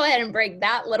 let's go ahead and break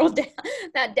that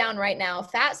that down right now.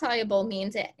 Fat soluble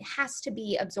means it has to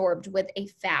be absorbed with a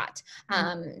fat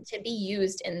to be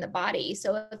used in the body.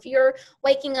 So if you're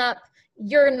waking up,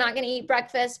 you're not going to eat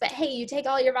breakfast, but hey, you take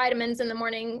all your vitamins in the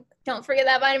morning, don't forget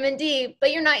that vitamin D,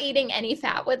 but you're not eating any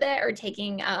fat with it or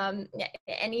taking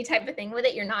any type of thing with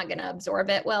it, you're not going to absorb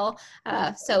it well.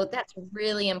 So that's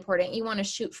really important. You want to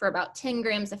shoot for about 10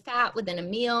 grams of fat within a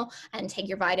meal and take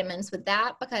your vitamins with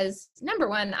that, because number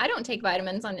one, I don't take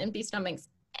vitamins on empty stomachs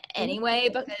anyway,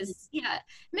 because it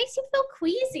makes you feel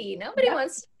queasy. Nobody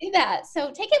wants to do that.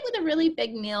 So take it with a really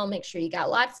big meal. Make sure you got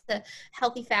lots of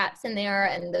healthy fats in there,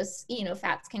 and those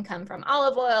fats can come from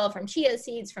olive oil, from chia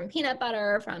seeds, from peanut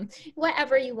butter, from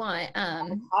whatever you want.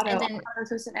 And then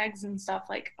toast and eggs and stuff,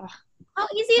 like how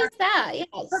easy is that? Yeah,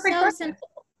 it's so simple.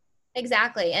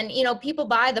 Exactly. And, people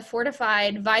buy the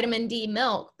fortified vitamin D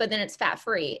milk, but then it's fat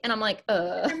free. And I'm like,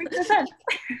 I'm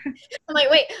like,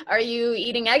 wait, are you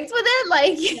eating eggs with it?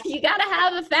 Like, you got to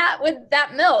have a fat with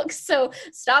that milk. So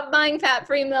stop buying fat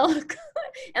free milk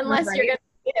unless you're going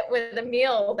to eat it with a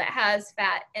meal that has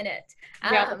fat in it.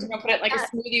 Yeah, we're going to put it like a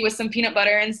smoothie with some peanut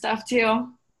butter and stuff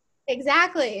too.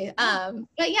 Exactly.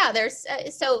 But yeah, there's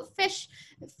so fish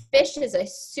is a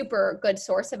super good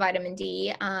source of vitamin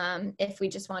D. If we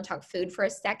just want to talk food for a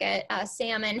second,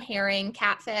 salmon, herring,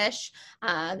 catfish,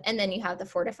 and then you have the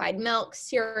fortified milk,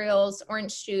 cereals,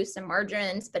 orange juice, and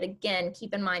margarines. But again,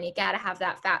 keep in mind, you got to have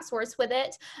that fat source with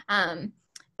it.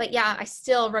 But yeah, I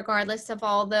still, regardless of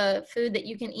all the food that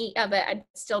you can eat of it, I'd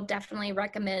still definitely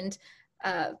recommend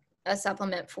a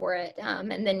supplement for it,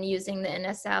 and then using the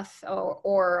NSF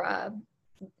or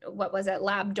what was it,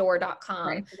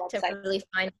 labdoor.com to really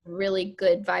find really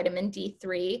good vitamin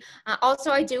D3.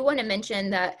 Also, I do want to mention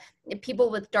that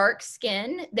people with dark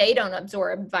skin, they don't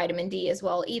absorb vitamin D as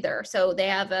well either. So they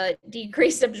have a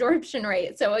decreased absorption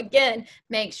rate. So again,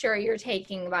 make sure you're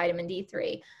taking vitamin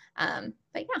D3. But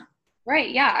yeah.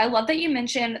 Right. Yeah. I love that you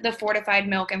mentioned the fortified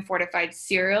milk and fortified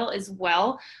cereal as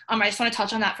well. I just want to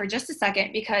touch on that for just a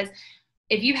second, because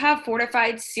if you have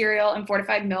fortified cereal and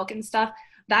fortified milk and stuff,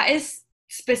 that is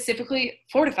specifically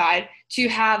fortified to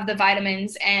have the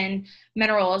vitamins and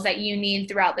minerals that you need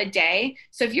throughout the day.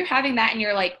 So if you're having that and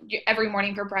you're like every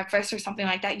morning for breakfast or something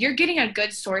like that, you're getting a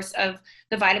good source of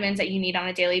the vitamins that you need on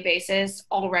a daily basis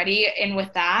already. And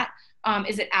with that,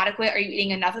 is it adequate? Are you eating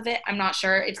enough of it? I'm not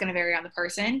sure. It's going to vary on the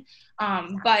person.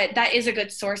 But that is a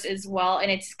good source as well. And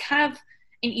it's kind of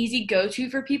an easy go-to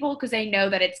for people because they know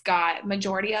that it's got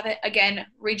majority of it. Again,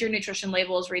 read your nutrition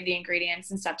labels, read the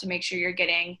ingredients and stuff to make sure you're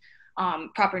getting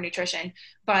proper nutrition.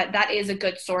 But that is a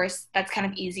good source. That's kind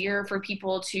of easier for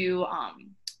people to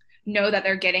know that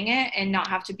they're getting it and not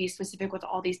have to be specific with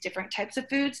all these different types of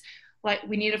foods. Like,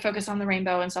 we need to focus on the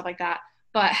rainbow and stuff like that.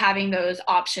 But having those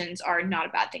options are not a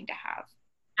bad thing to have.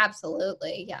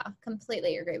 Absolutely. Yeah,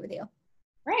 completely agree with you.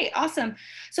 Right. Awesome.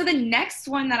 So the next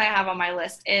one that I have on my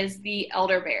list is the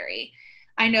elderberry.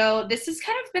 I know this has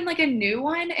kind of been like a new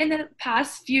one in the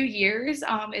past few years,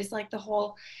 is like the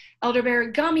whole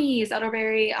elderberry gummies,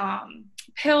 elderberry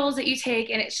pills that you take.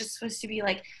 And it's just supposed to be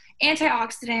like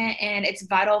antioxidant, and it's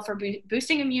vital for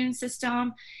boosting immune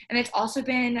system. And it's also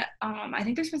been, I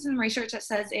think there's been some research that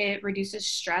says it reduces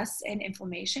stress and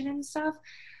inflammation and stuff.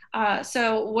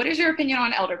 So what is your opinion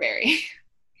on elderberry?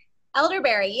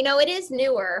 Elderberry, it is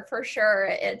newer for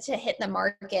sure to hit the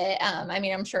market. I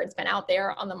mean, I'm sure it's been out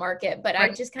there on the market, but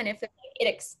right. I just kind of feel like it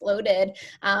exploded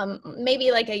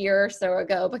maybe like a year or so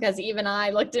ago, because even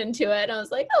I looked into it and I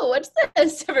was like, oh, what's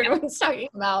this everyone's talking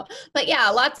about? But yeah,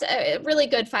 lots of really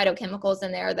good phytochemicals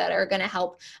in there that are going to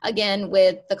help, again,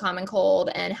 with the common cold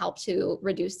and help to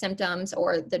reduce symptoms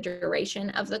or the duration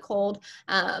of the cold.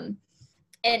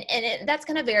 And that's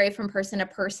going to vary from person to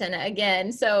person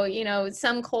again. So,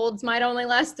 some colds might only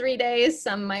last 3 days,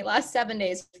 some might last 7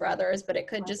 days for others, but it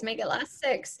could just make it last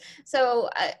 6.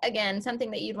 So again, something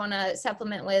that you'd want to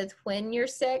supplement with when you're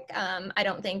sick. I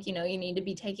don't think, you need to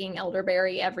be taking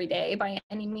elderberry every day by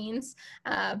any means.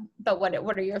 But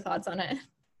what are your thoughts on it?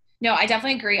 No, I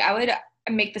definitely agree. I would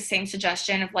make the same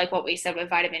suggestion of like what we said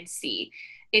with vitamin C.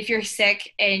 If you're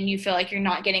sick and you feel like you're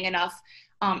not getting enough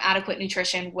adequate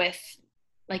nutrition with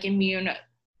like immune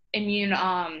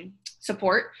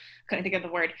support, couldn't think of the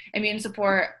word, immune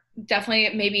support,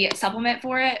 definitely maybe a supplement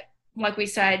for it. Like we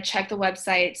said, check the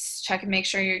websites, check and make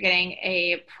sure you're getting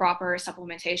a proper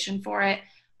supplementation for it.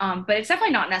 But it's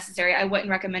definitely not necessary. I wouldn't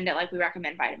recommend it like we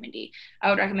recommend vitamin D. I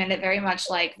would recommend it very much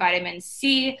like vitamin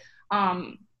C,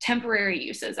 temporary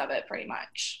uses of it pretty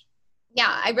much.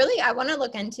 Yeah, I want to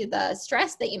look into the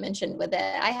stress that you mentioned with it.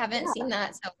 I haven't seen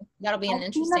that, so that'll be an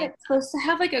interesting. It's supposed to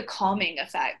have like a calming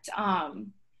effect.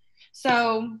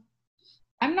 So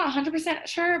I'm not 100%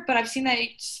 sure, but I've seen that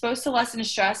it's supposed to lessen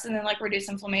stress and then like reduce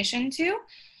inflammation too.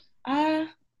 Uh,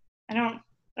 I don't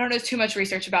know too much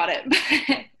research about it,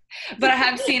 but I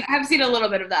have seen a little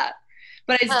bit of that.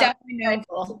 But it's Oh, definitely very known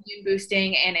for cool. immune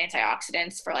boosting and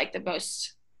antioxidants for like the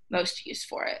most use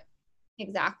for it.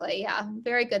 Exactly. Yeah.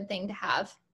 Very good thing to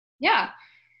have. Yeah.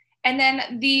 And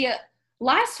then the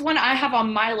last one I have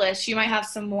on my list, you might have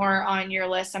some more on your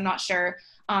list, I'm not sure,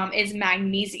 is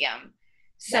magnesium.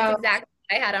 That's So, exactly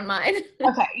what I had on mine.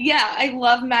 okay, yeah, I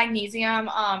love magnesium.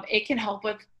 It can help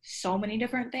with so many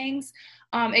different things.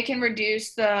 It can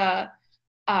reduce the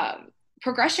um,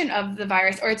 progression of the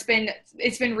virus, or it's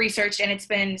been researched and it's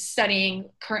been studying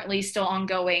currently still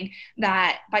ongoing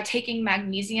that by taking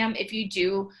magnesium, if you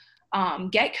do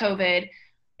get COVID,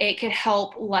 it could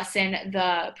help lessen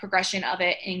the progression of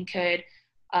it and could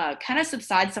kind of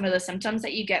subside some of the symptoms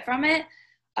that you get from it.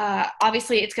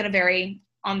 Obviously, it's going to vary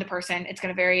on the person. It's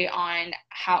going to vary on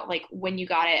how, like, when you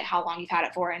got it, how long you've had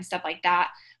it for, and stuff like that.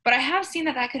 But I have seen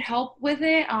that could help with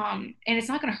it. And it's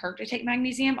not going to hurt to take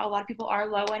magnesium. A lot of people are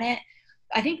low in it.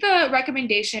 I think the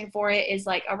recommendation for it is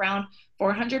like around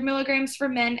 400 milligrams for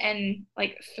men and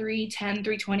like 310,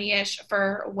 320-ish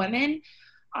for women.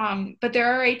 But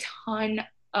there are a ton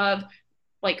of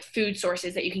like food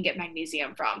sources that you can get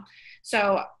magnesium from.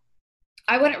 So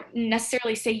I wouldn't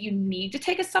necessarily say you need to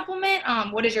take a supplement.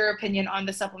 What is your opinion on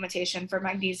the supplementation for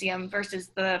magnesium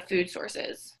versus the food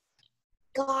sources?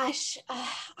 Gosh,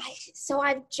 so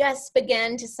I've just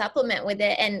begun to supplement with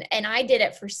it, and I did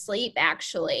it for sleep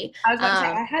actually. I was about to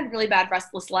say I had really bad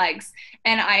restless legs,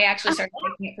 and I actually started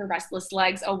taking it for restless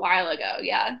legs a while ago.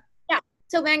 Yeah. Yeah.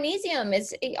 So magnesium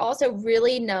is also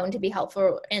really known to be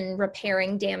helpful in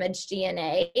repairing damaged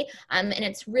DNA, and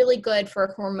it's really good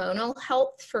for hormonal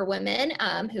health for women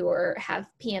who have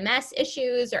PMS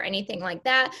issues or anything like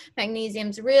that.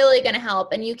 Magnesium's really going to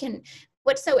help, and you can.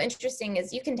 What's so interesting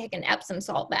is you can take an Epsom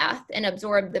salt bath and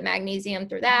absorb the magnesium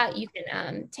through that. You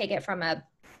can take it from a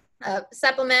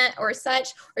supplement or such,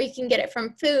 or you can get it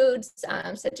from foods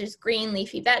such as green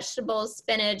leafy vegetables,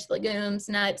 spinach, legumes,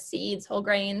 nuts, seeds, whole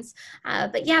grains.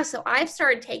 But yeah, so I've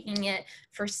started taking it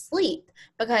for sleep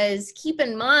because keep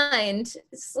in mind,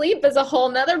 sleep is a whole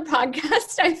nother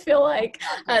podcast, I feel like,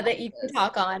 that you can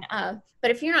talk on.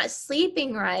 But if you're not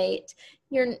sleeping right,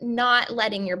 you're not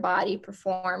letting your body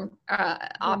perform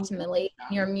optimally.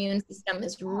 Your immune system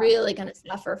is really going to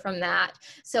suffer from that.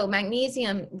 So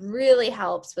magnesium really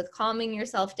helps with calming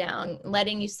yourself down,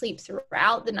 letting you sleep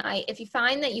throughout the night. If you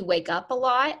find that you wake up a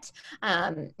lot,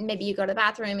 maybe you go to the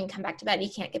bathroom and come back to bed, you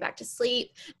can't get back to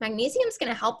sleep, magnesium is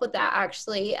going to help with that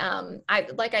actually.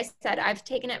 Like I said, I've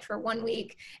taken it for 1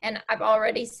 week and I've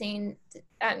already seen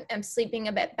I'm sleeping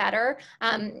a bit better.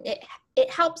 It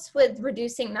helps with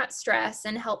reducing that stress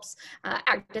and helps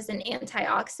act as an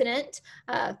antioxidant,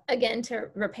 again, to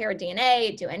repair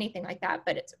DNA, do anything like that.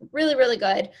 But it's really, really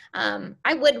good.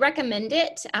 I would recommend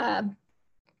it.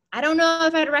 I don't know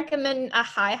if I'd recommend a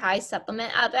high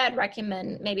supplement. I'd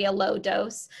recommend maybe a low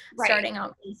dose, Right. starting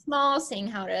out really small, seeing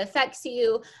how it affects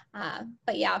you.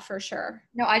 But yeah, for sure.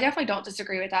 No, I definitely don't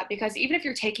disagree with that because even if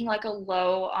you're taking like a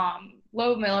low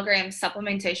milligram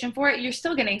supplementation for it, you're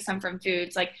still getting some from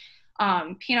foods like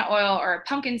peanut oil or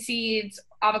pumpkin seeds,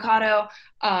 avocado,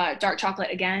 dark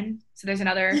chocolate again. So there's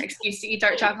another excuse to eat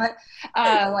dark chocolate,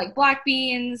 like black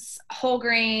beans, whole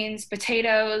grains,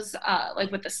 potatoes,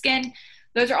 like with the skin.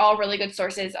 Those are all really good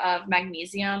sources of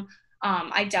magnesium.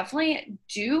 I definitely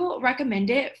do recommend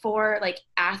it for like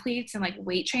athletes and like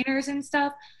weight trainers and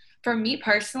stuff. For me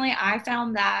personally, I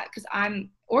found that because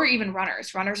or even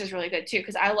runners. Runners is really good too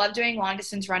because I love doing long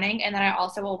distance running, and then I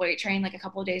also will weight train like a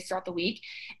couple of days throughout the week.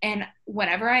 And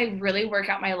whenever I really work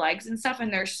out my legs and stuff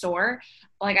and they're sore,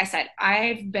 like I said,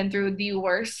 I've been through the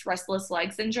worst restless leg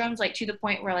syndromes, like to the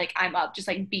point where like I'm up just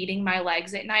like beating my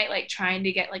legs at night, like trying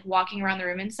to get like walking around the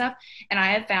room and stuff. And I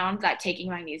have found that taking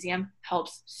magnesium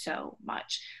helps so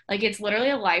much. Like it's literally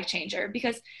a life changer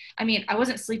because I mean, I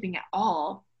wasn't sleeping at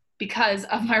all because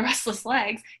of my restless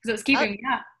legs because it was keeping me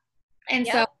up. And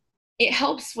so it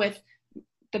helps with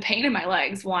the pain in my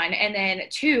legs, one. And then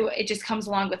two, it just comes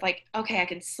along with like, okay, I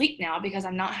can sleep now because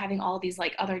I'm not having all these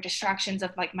like other distractions of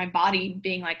like my body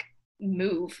being like,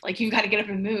 move, like you've got to get up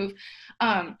and move.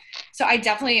 So I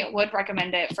definitely would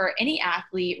recommend it for any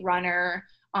athlete, runner,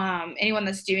 anyone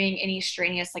that's doing any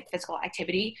strenuous like physical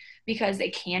activity because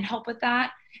it can help with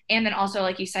that. And then also,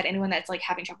 like you said, anyone that's like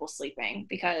having trouble sleeping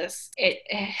because it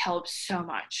helps so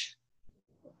much.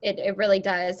 It really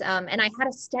does. And I had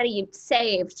a study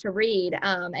saved to read,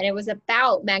 and it was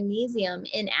about magnesium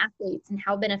in athletes and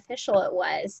how beneficial it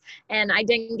was. And I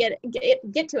didn't get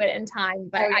to it in time,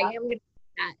 but I am going to do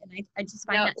that. And I just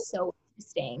find that so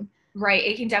boosting. Right.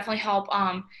 It can definitely help.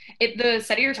 The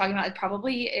study you're talking about, it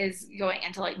probably is going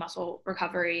into like muscle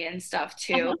recovery and stuff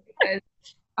too, because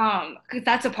 'cause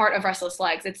that's a part of restless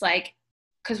legs. It's like,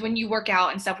 because when you work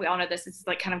out and stuff, we all know this, it's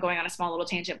like kind of going on a small little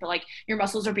tangent, but like your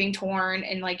muscles are being torn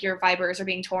and like your fibers are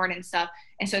being torn and stuff.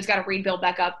 And so it's got to rebuild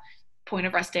back up. Point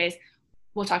of rest days.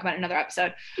 We'll talk about it in another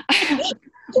episode.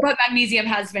 But magnesium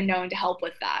has been known to help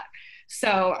with that.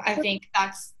 So I think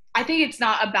it's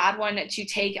not a bad one to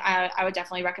take. I would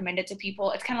definitely recommend it to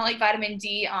people. It's kind of like vitamin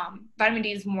D. Vitamin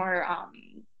D is more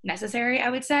necessary, I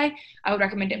would say. I would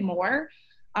recommend it more.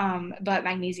 But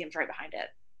magnesium's right behind it.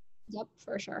 Yep,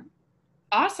 for sure.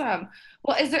 Awesome.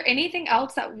 Well, is there anything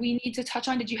else that we need to touch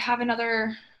on? Did you have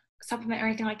another supplement or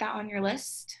anything like that on your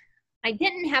list? I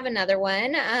didn't have another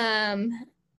one.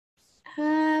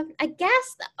 I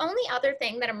guess the only other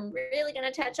thing that I'm really going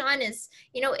to touch on is,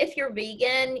 if you're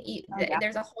vegan,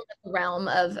 there's a whole other realm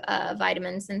of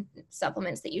vitamins and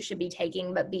supplements that you should be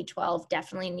taking, but B12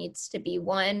 definitely needs to be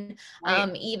one.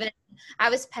 Right. Even I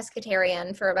was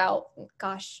pescatarian for about,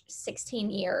 16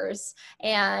 years,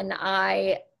 and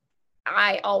I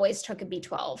always took a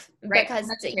B12 because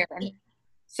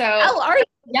so. Oh, are you?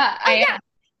 Yeah, I am.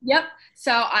 Yep.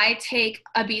 So I take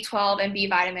a B12 and B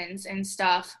vitamins and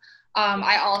stuff.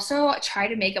 I also try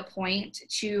to make a point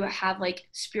to have like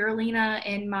spirulina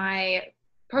in my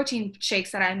protein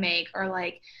shakes that I make, or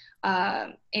like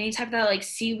any type of that, like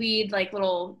seaweed, like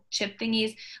little chip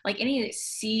thingies, like any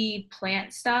sea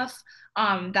plant stuff.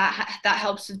 That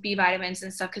helps with B vitamins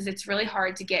and stuff, because it's really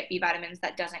hard to get B vitamins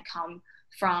that doesn't come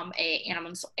from a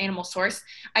animal source.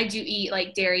 I do eat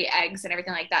like dairy, eggs, and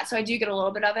everything like that, so I do get a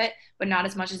little bit of it, but not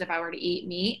as much as if I were to eat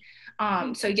meat.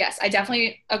 So yes, I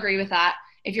definitely agree with that.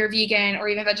 If you're vegan or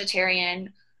even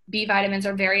vegetarian, B vitamins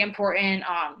are very important.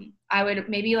 I would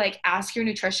maybe like ask your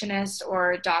nutritionist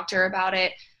or doctor about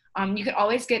it. You can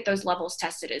always get those levels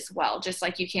tested as well, just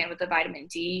like you can with the vitamin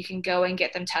D. You can go and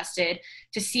get them tested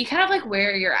to see kind of like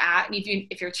where you're at. And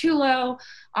if you're too low,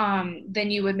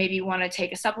 then you would maybe want to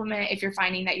take a supplement. If you're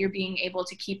finding that you're being able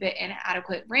to keep it in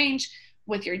adequate range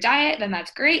with your diet, then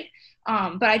that's great.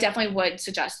 But I definitely would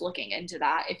suggest looking into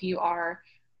that if you are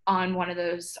on one of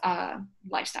those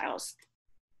lifestyles.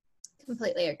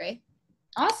 Completely agree.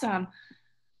 Awesome.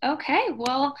 Okay,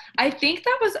 well, I think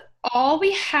that was all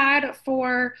we had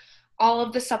for all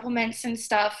of the supplements and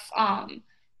stuff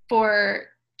for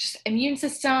just immune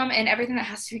system and everything that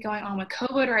has to be going on with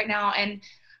COVID right now. And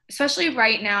especially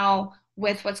right now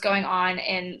with what's going on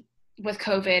and with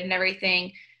COVID and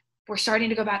everything, we're starting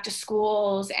to go back to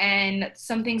schools and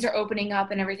some things are opening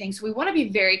up and everything. So we want to be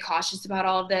very cautious about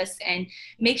all of this and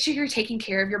make sure you're taking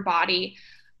care of your body,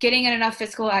 getting in enough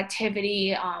physical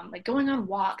activity, like going on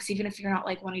walks, even if you're not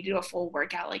like wanting to do a full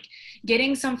workout, like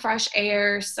getting some fresh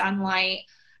air, sunlight,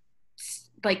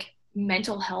 like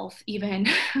mental health, even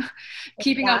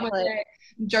keeping up with it,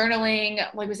 journaling,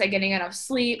 like we said, getting enough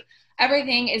sleep.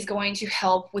 Everything is going to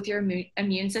help with your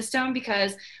immune system,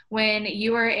 because when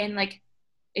you are in like,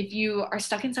 if you are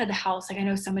stuck inside the house, like I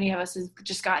know so many of us have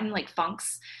just gotten like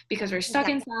funks because we're stuck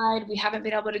inside. We haven't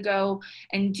been able to go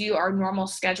and do our normal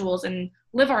schedules and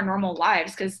live our normal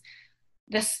lives because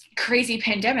this crazy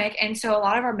pandemic. And so a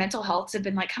lot of our mental health have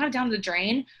been like kind of down the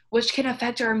drain, which can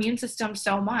affect our immune system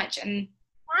so much. And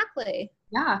exactly.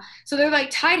 Yeah. So they're like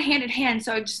tied hand in hand.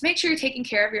 So just make sure you're taking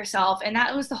care of yourself. And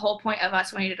that was the whole point of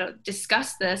us wanting to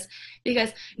discuss this,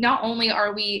 because not only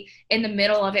are we in the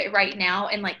middle of it right now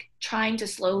and like trying to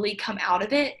slowly come out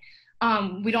of it,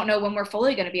 we don't know when we're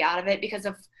fully going to be out of it because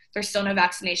there's still no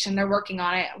vaccination. They're working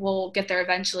on it. We'll get there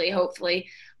eventually, hopefully.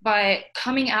 But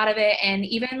coming out of it and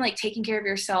even like taking care of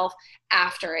yourself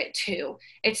after it too.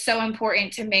 It's so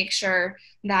important to make sure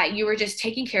that you are just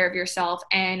taking care of yourself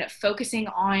and focusing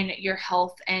on your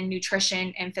health and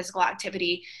nutrition and physical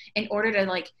activity in order to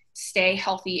like stay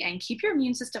healthy and keep your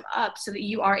immune system up so that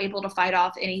you are able to fight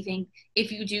off anything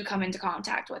if you do come into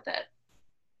contact with it.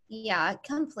 Yeah, I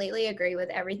completely agree with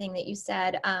everything that you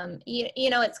said.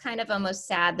 It's kind of almost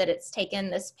sad that it's taken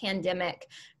this pandemic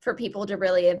for people to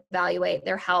really evaluate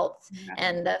their health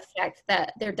and the effect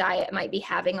that their diet might be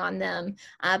having on them.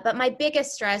 But my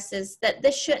biggest stress is that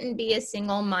this shouldn't be a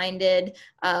single-minded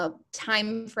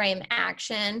time frame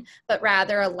action, but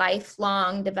rather a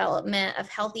lifelong development of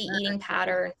healthy eating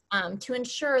patterns to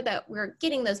ensure that we're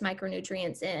getting those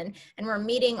micronutrients in and we're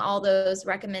meeting all those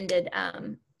recommended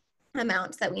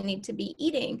amounts that we need to be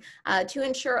eating to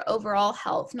ensure overall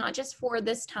health, not just for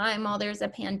this time while there's a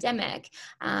pandemic.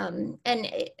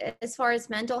 As far as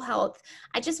mental health,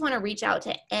 I just want to reach out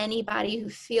to anybody who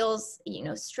feels,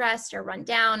 stressed or run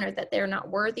down or that they're not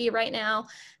worthy right now,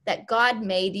 that God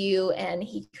made you and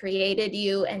he created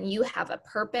you and you have a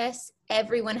purpose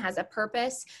everyone has a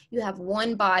purpose. You have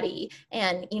one body,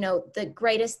 and the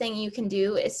greatest thing you can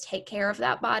do is take care of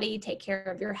that body, take care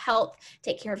of your health,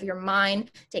 take care of your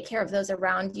mind, take care of those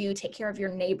around you, take care of your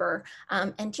neighbor,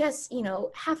 and just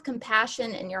have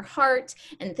compassion in your heart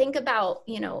and think about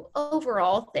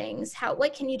overall things.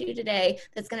 What can you do today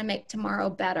that's going to make tomorrow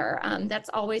better? That's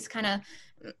always kind of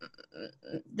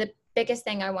the biggest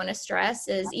thing I want to stress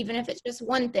is, even if it's just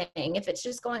one thing, if it's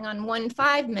just going on one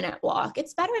 5-minute walk,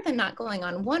 it's better than not going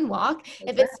on one walk.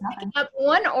 If it's picking up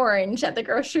one orange at the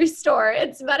grocery store,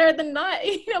 it's better than not,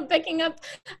 picking up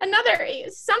another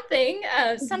something.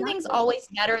 Something's always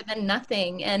better than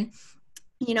nothing. And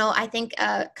I think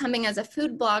coming as a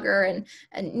food blogger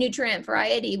and nutrient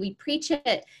variety, we preach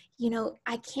it.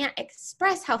 I can't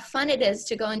express how fun it is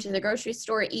to go into the grocery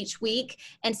store each week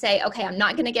and say, okay, I'm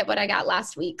not going to get what I got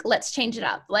last week. Let's change it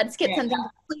up. Let's get something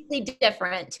completely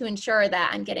different to ensure that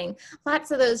I'm getting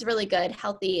lots of those really good,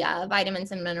 healthy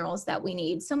vitamins and minerals that we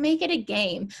need. So make it a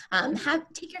game.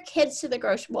 Take your kids to the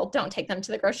grocery. Well, don't take them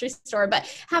to the grocery store, but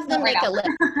have them make a list.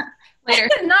 Later.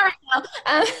 Not right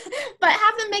now. But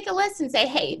have them make a list and say,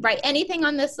 hey, write anything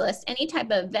on this list, any type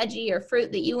of veggie or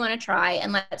fruit that you want to try,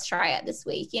 and let's try it this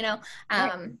week.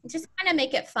 Just kind of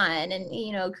make it fun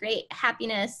and, create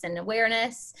happiness and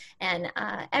awareness and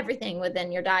everything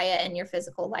within your diet and your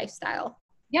physical lifestyle.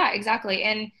 Yeah, exactly.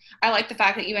 And I like the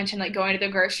fact that you mentioned like going to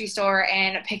the grocery store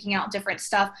and picking out different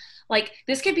stuff. Like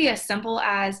this could be as simple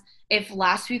as if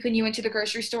last week when you went to the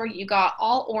grocery store, you got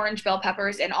all orange bell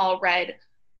peppers and all red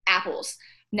apples.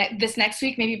 This next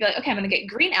week, maybe be like, okay, I'm going to get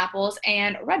green apples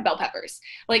and red bell peppers.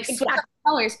 Like switch up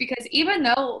colors, because even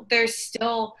though there's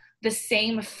still the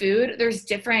same food, there's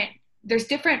different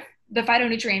the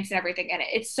phytonutrients and everything in it.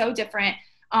 It's so different.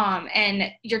 And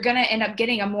you're going to end up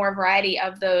getting a more variety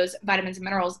of those vitamins and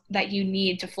minerals that you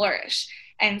need to flourish.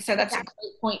 And so that's a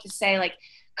great point to say, like,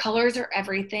 colors are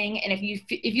everything. And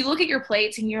if you look at your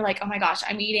plates and you're like, oh my gosh,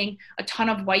 I'm eating a ton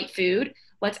of white food,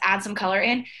 let's add some color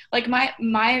in. Like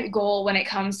my goal when it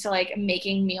comes to like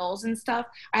making meals and stuff,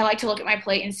 I like to look at my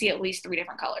plate and see at least 3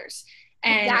 different colors.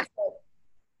 And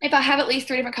if I have at least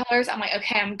 3 different colors, I'm like,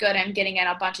 okay, I'm good. I'm getting in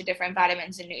a bunch of different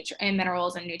vitamins and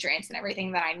minerals and nutrients and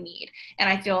everything that I need. And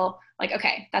I feel like,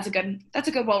 okay, that's a good,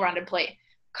 well-rounded plate.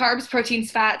 Carbs,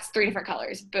 proteins, fats, 3 different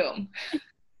colors. Boom.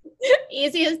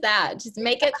 Easy as that. Just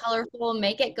make it colorful,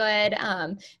 make it good.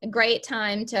 A great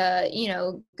time to,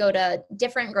 go to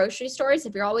different grocery stores.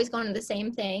 If you're always going to the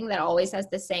same thing that always has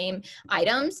the same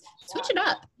items, switch it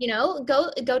up. Go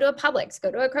to a Publix,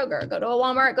 go to a Kroger, go to a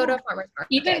Walmart, go to a farmer's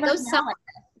market. Even go somewhere.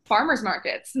 Farmers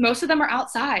markets, most of them are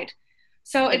outside.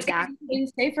 So it's being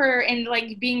safer and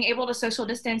like being able to social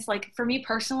distance. Like for me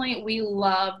personally, we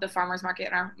love the farmers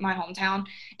market in my hometown,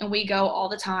 and we go all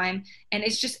the time. And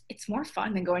it's more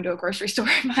fun than going to a grocery store,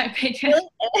 in my opinion.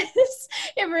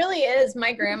 It really is.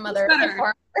 My grandmother is a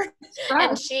farmer,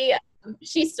 and she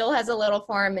still has a little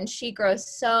farm, and she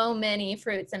grows so many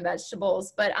fruits and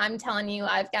vegetables. But I'm telling you,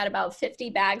 I've got about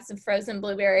 50 bags of frozen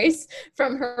blueberries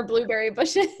from her blueberry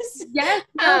bushes. Yes.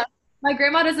 My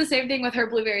grandma does the same thing with her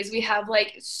blueberries. We have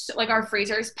like our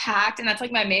freezers packed, and that's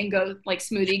like my main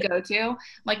smoothie go-to.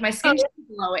 Like my skin's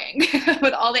glowing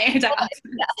with all the antioxidants.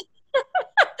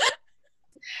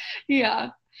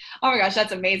 Yeah. Oh my gosh,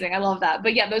 that's amazing. I love that.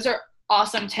 But yeah, those are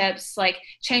awesome tips. Like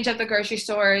change up the grocery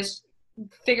stores,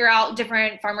 figure out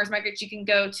different farmers markets you can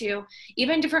go to,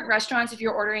 even different restaurants if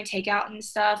you're ordering takeout and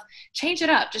stuff. Change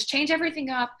it up. Just change everything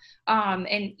up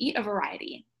and eat a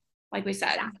variety. Like we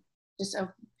said, just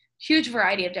a huge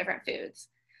variety of different foods.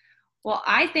 Well,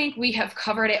 I think we have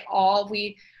covered it all.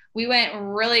 We went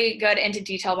really good into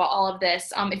detail about all of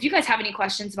this. If you guys have any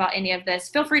questions about any of this,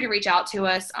 feel free to reach out to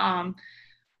us.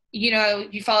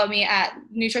 You follow me at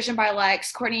Nutrition by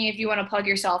Lex. Courtney, if you want to plug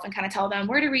yourself and kind of tell them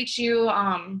where to reach you,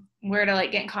 where to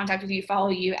like get in contact with you, follow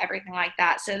you, everything like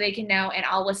that, so they can know. And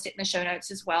I'll list it in the show notes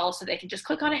as well, so they can just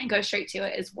click on it and go straight to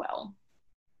it as well.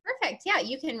 Perfect. Yeah,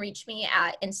 you can reach me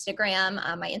at Instagram.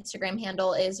 My Instagram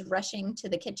handle is Rushing to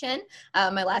the Kitchen.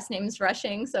 My last name is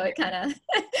Rushing, so it kind of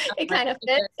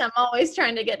fits. I'm always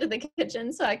trying to get to the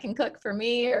kitchen so I can cook for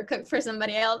me or cook for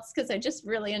somebody else, because I just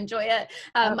really enjoy it.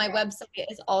 My website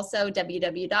is also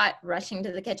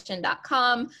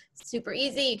www.rushingtothekitchen.com. Super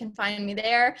easy. You can find me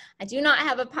there. I do not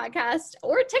have a podcast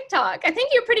or TikTok. I think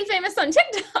you're pretty famous on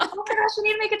TikTok. Oh my gosh, you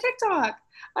need to make a TikTok.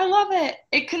 I love it.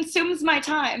 It consumes my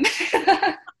time.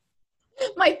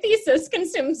 My thesis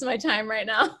consumes my time right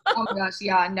now. Oh my gosh,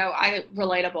 yeah, no,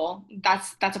 relatable.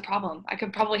 That's a problem. I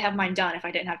could probably have mine done if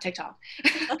I didn't have TikTok.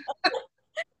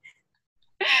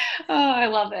 Oh, I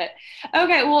love it.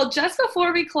 Okay, well, just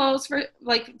before we close for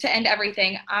like to end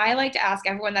everything, I like to ask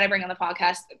everyone that I bring on the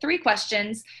podcast 3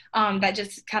 questions that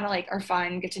just kind of like are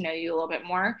fun, get to know you a little bit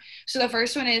more. So the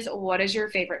first one is, what is your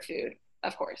favorite food?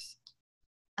 Of course.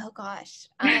 Oh gosh.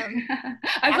 I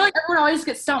feel like everyone always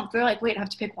gets stumped. They're like, wait, I have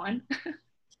to pick one.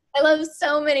 I love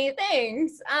so many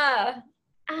things.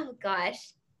 Oh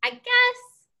gosh. I guess,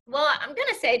 well, I'm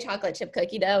gonna say chocolate chip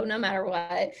cookie dough, no matter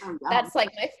what. Oh, wow. That's like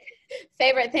my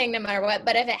favorite thing, no matter what.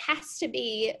 But if it has to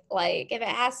be like, if it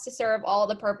has to serve all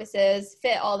the purposes,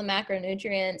 fit all the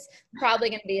macronutrients, probably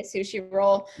gonna be a sushi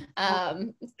roll.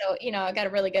 So, you know, I got a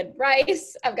really good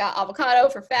rice. I've got avocado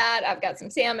for fat. I've got some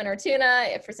salmon or tuna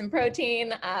for some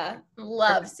protein.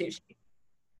 Love sushi.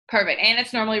 Perfect. And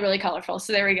it's normally really colorful.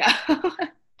 So there we go.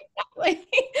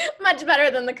 Much better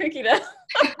than the cookie dough.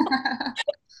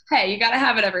 Hey, you got to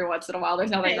have it every once in a while.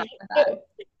 There's nothing wrong with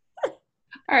that.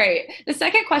 All right. The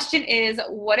second question is,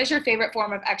 what is your favorite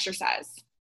form of exercise?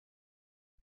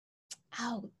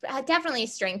 Oh, definitely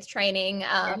strength training.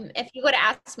 If you would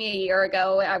have asked me a year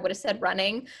ago, I would have said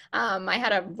running. I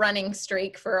had a running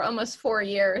streak for almost 4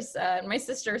 years. My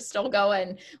sister's still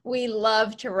going. We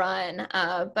love to run,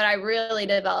 but I really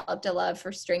developed a love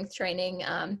for strength training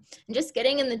and just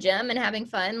getting in the gym and having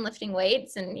fun, lifting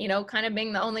weights and, you know, kind of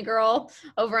being the only girl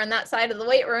over on that side of the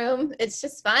weight room. It's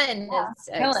just fun. Yeah, it's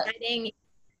exciting.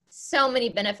 So many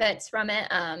benefits from it.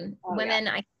 Women,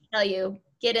 yeah. I can tell you,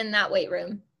 get in that weight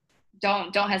room.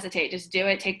 Don't hesitate. Just do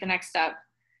it. Take the next step.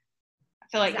 I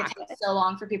feel like it takes so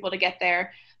long for people to get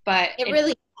there, but it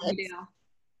really does.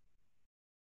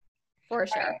 For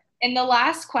sure. Right. And the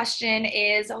last question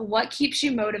is, what keeps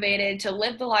you motivated to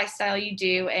live the lifestyle you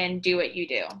do and do what you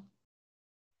do?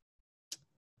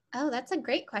 Oh, that's a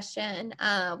great question.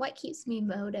 What keeps me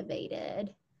motivated?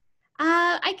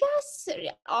 I guess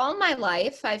all my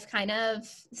life I've kind of,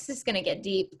 this is going to get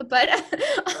deep, but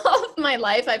all of my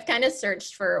life I've kind of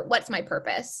searched for what's my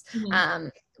purpose. Mm-hmm.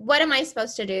 What am I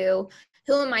supposed to do?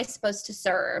 Who am I supposed to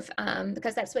serve?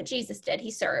 Because that's what Jesus did.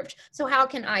 He served. So how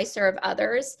can I serve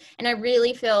others? And I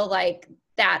really feel like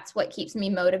that's what keeps me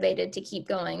motivated to keep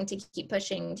going, to keep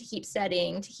pushing, to keep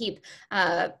studying, to keep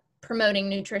promoting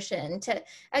nutrition, to,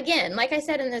 again, like I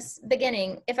said in this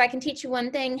beginning, if I can teach you one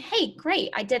thing, hey,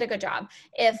 great, I did a good job.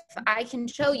 If I can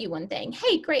show you one thing,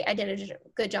 hey, great, I did a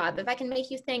good job. If I can make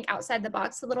you think outside the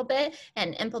box a little bit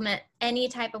and implement any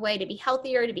type of way to be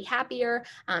healthier, to be happier,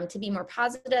 to be more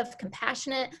positive,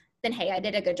 compassionate, then hey, I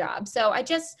did a good job. So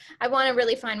I want to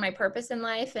really find my purpose in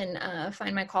life and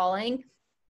find my calling.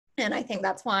 And I think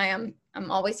that's why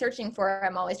I'm always searching for it.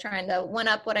 I'm always trying to one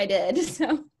up what I did.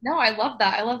 So no, I love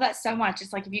that. I love that so much.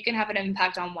 It's like, if you can have an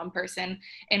impact on one person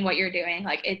in what you're doing,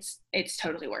 like it's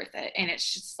totally worth it. And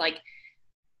it's just like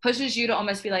pushes you to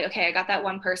almost be like, okay, I got that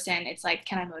one person. It's like,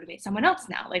 can I motivate someone else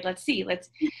now? Like, let's see, and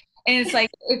it's like,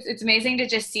 it's amazing to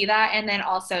just see that. And then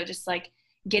also just like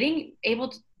being able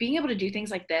to do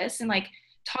things like this and like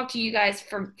talk to you guys.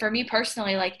 For me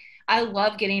personally, like, I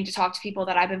love getting to talk to people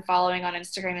that I've been following on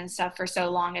Instagram and stuff for so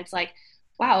long. It's like,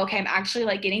 wow, okay, I'm actually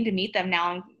like getting to meet them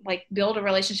now and like build a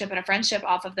relationship and a friendship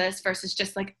off of this versus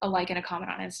just like a like and a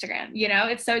comment on Instagram. You know,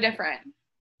 it's so different.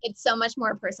 It's so much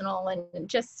more personal and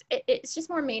just, it's just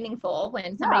more meaningful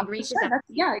when somebody reaches out.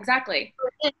 Yeah, exactly.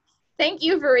 Thank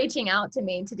you for reaching out to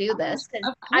me to do this.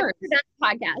 Of course. I've done a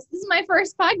podcast. This is my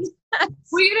first podcast.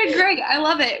 Well, you did great. I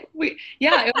love it.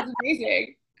 It was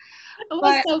amazing. It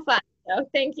was so fun. So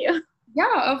thank you.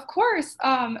 Yeah, of course.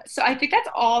 So I think that's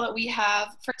all that we have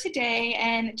for today.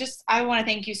 And just, I want to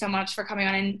thank you so much for coming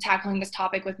on and tackling this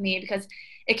topic with me, because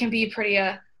it can be pretty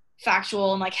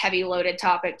factual and like heavy loaded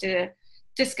topic to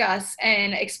discuss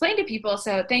and explain to people.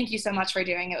 So thank you so much for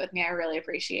doing it with me. I really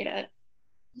appreciate it.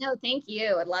 No, thank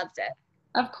you. I loved it.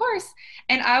 Of course.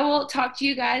 And I will talk to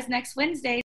you guys next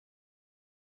Wednesday.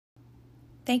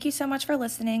 Thank you so much for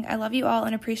listening. I love you all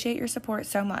and appreciate your support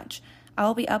so much. I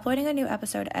will be uploading a new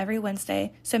episode every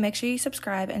Wednesday, so make sure you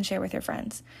subscribe and share with your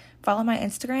friends. Follow my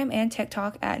Instagram and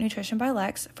TikTok at Nutrition by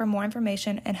Lex for more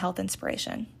information and health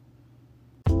inspiration.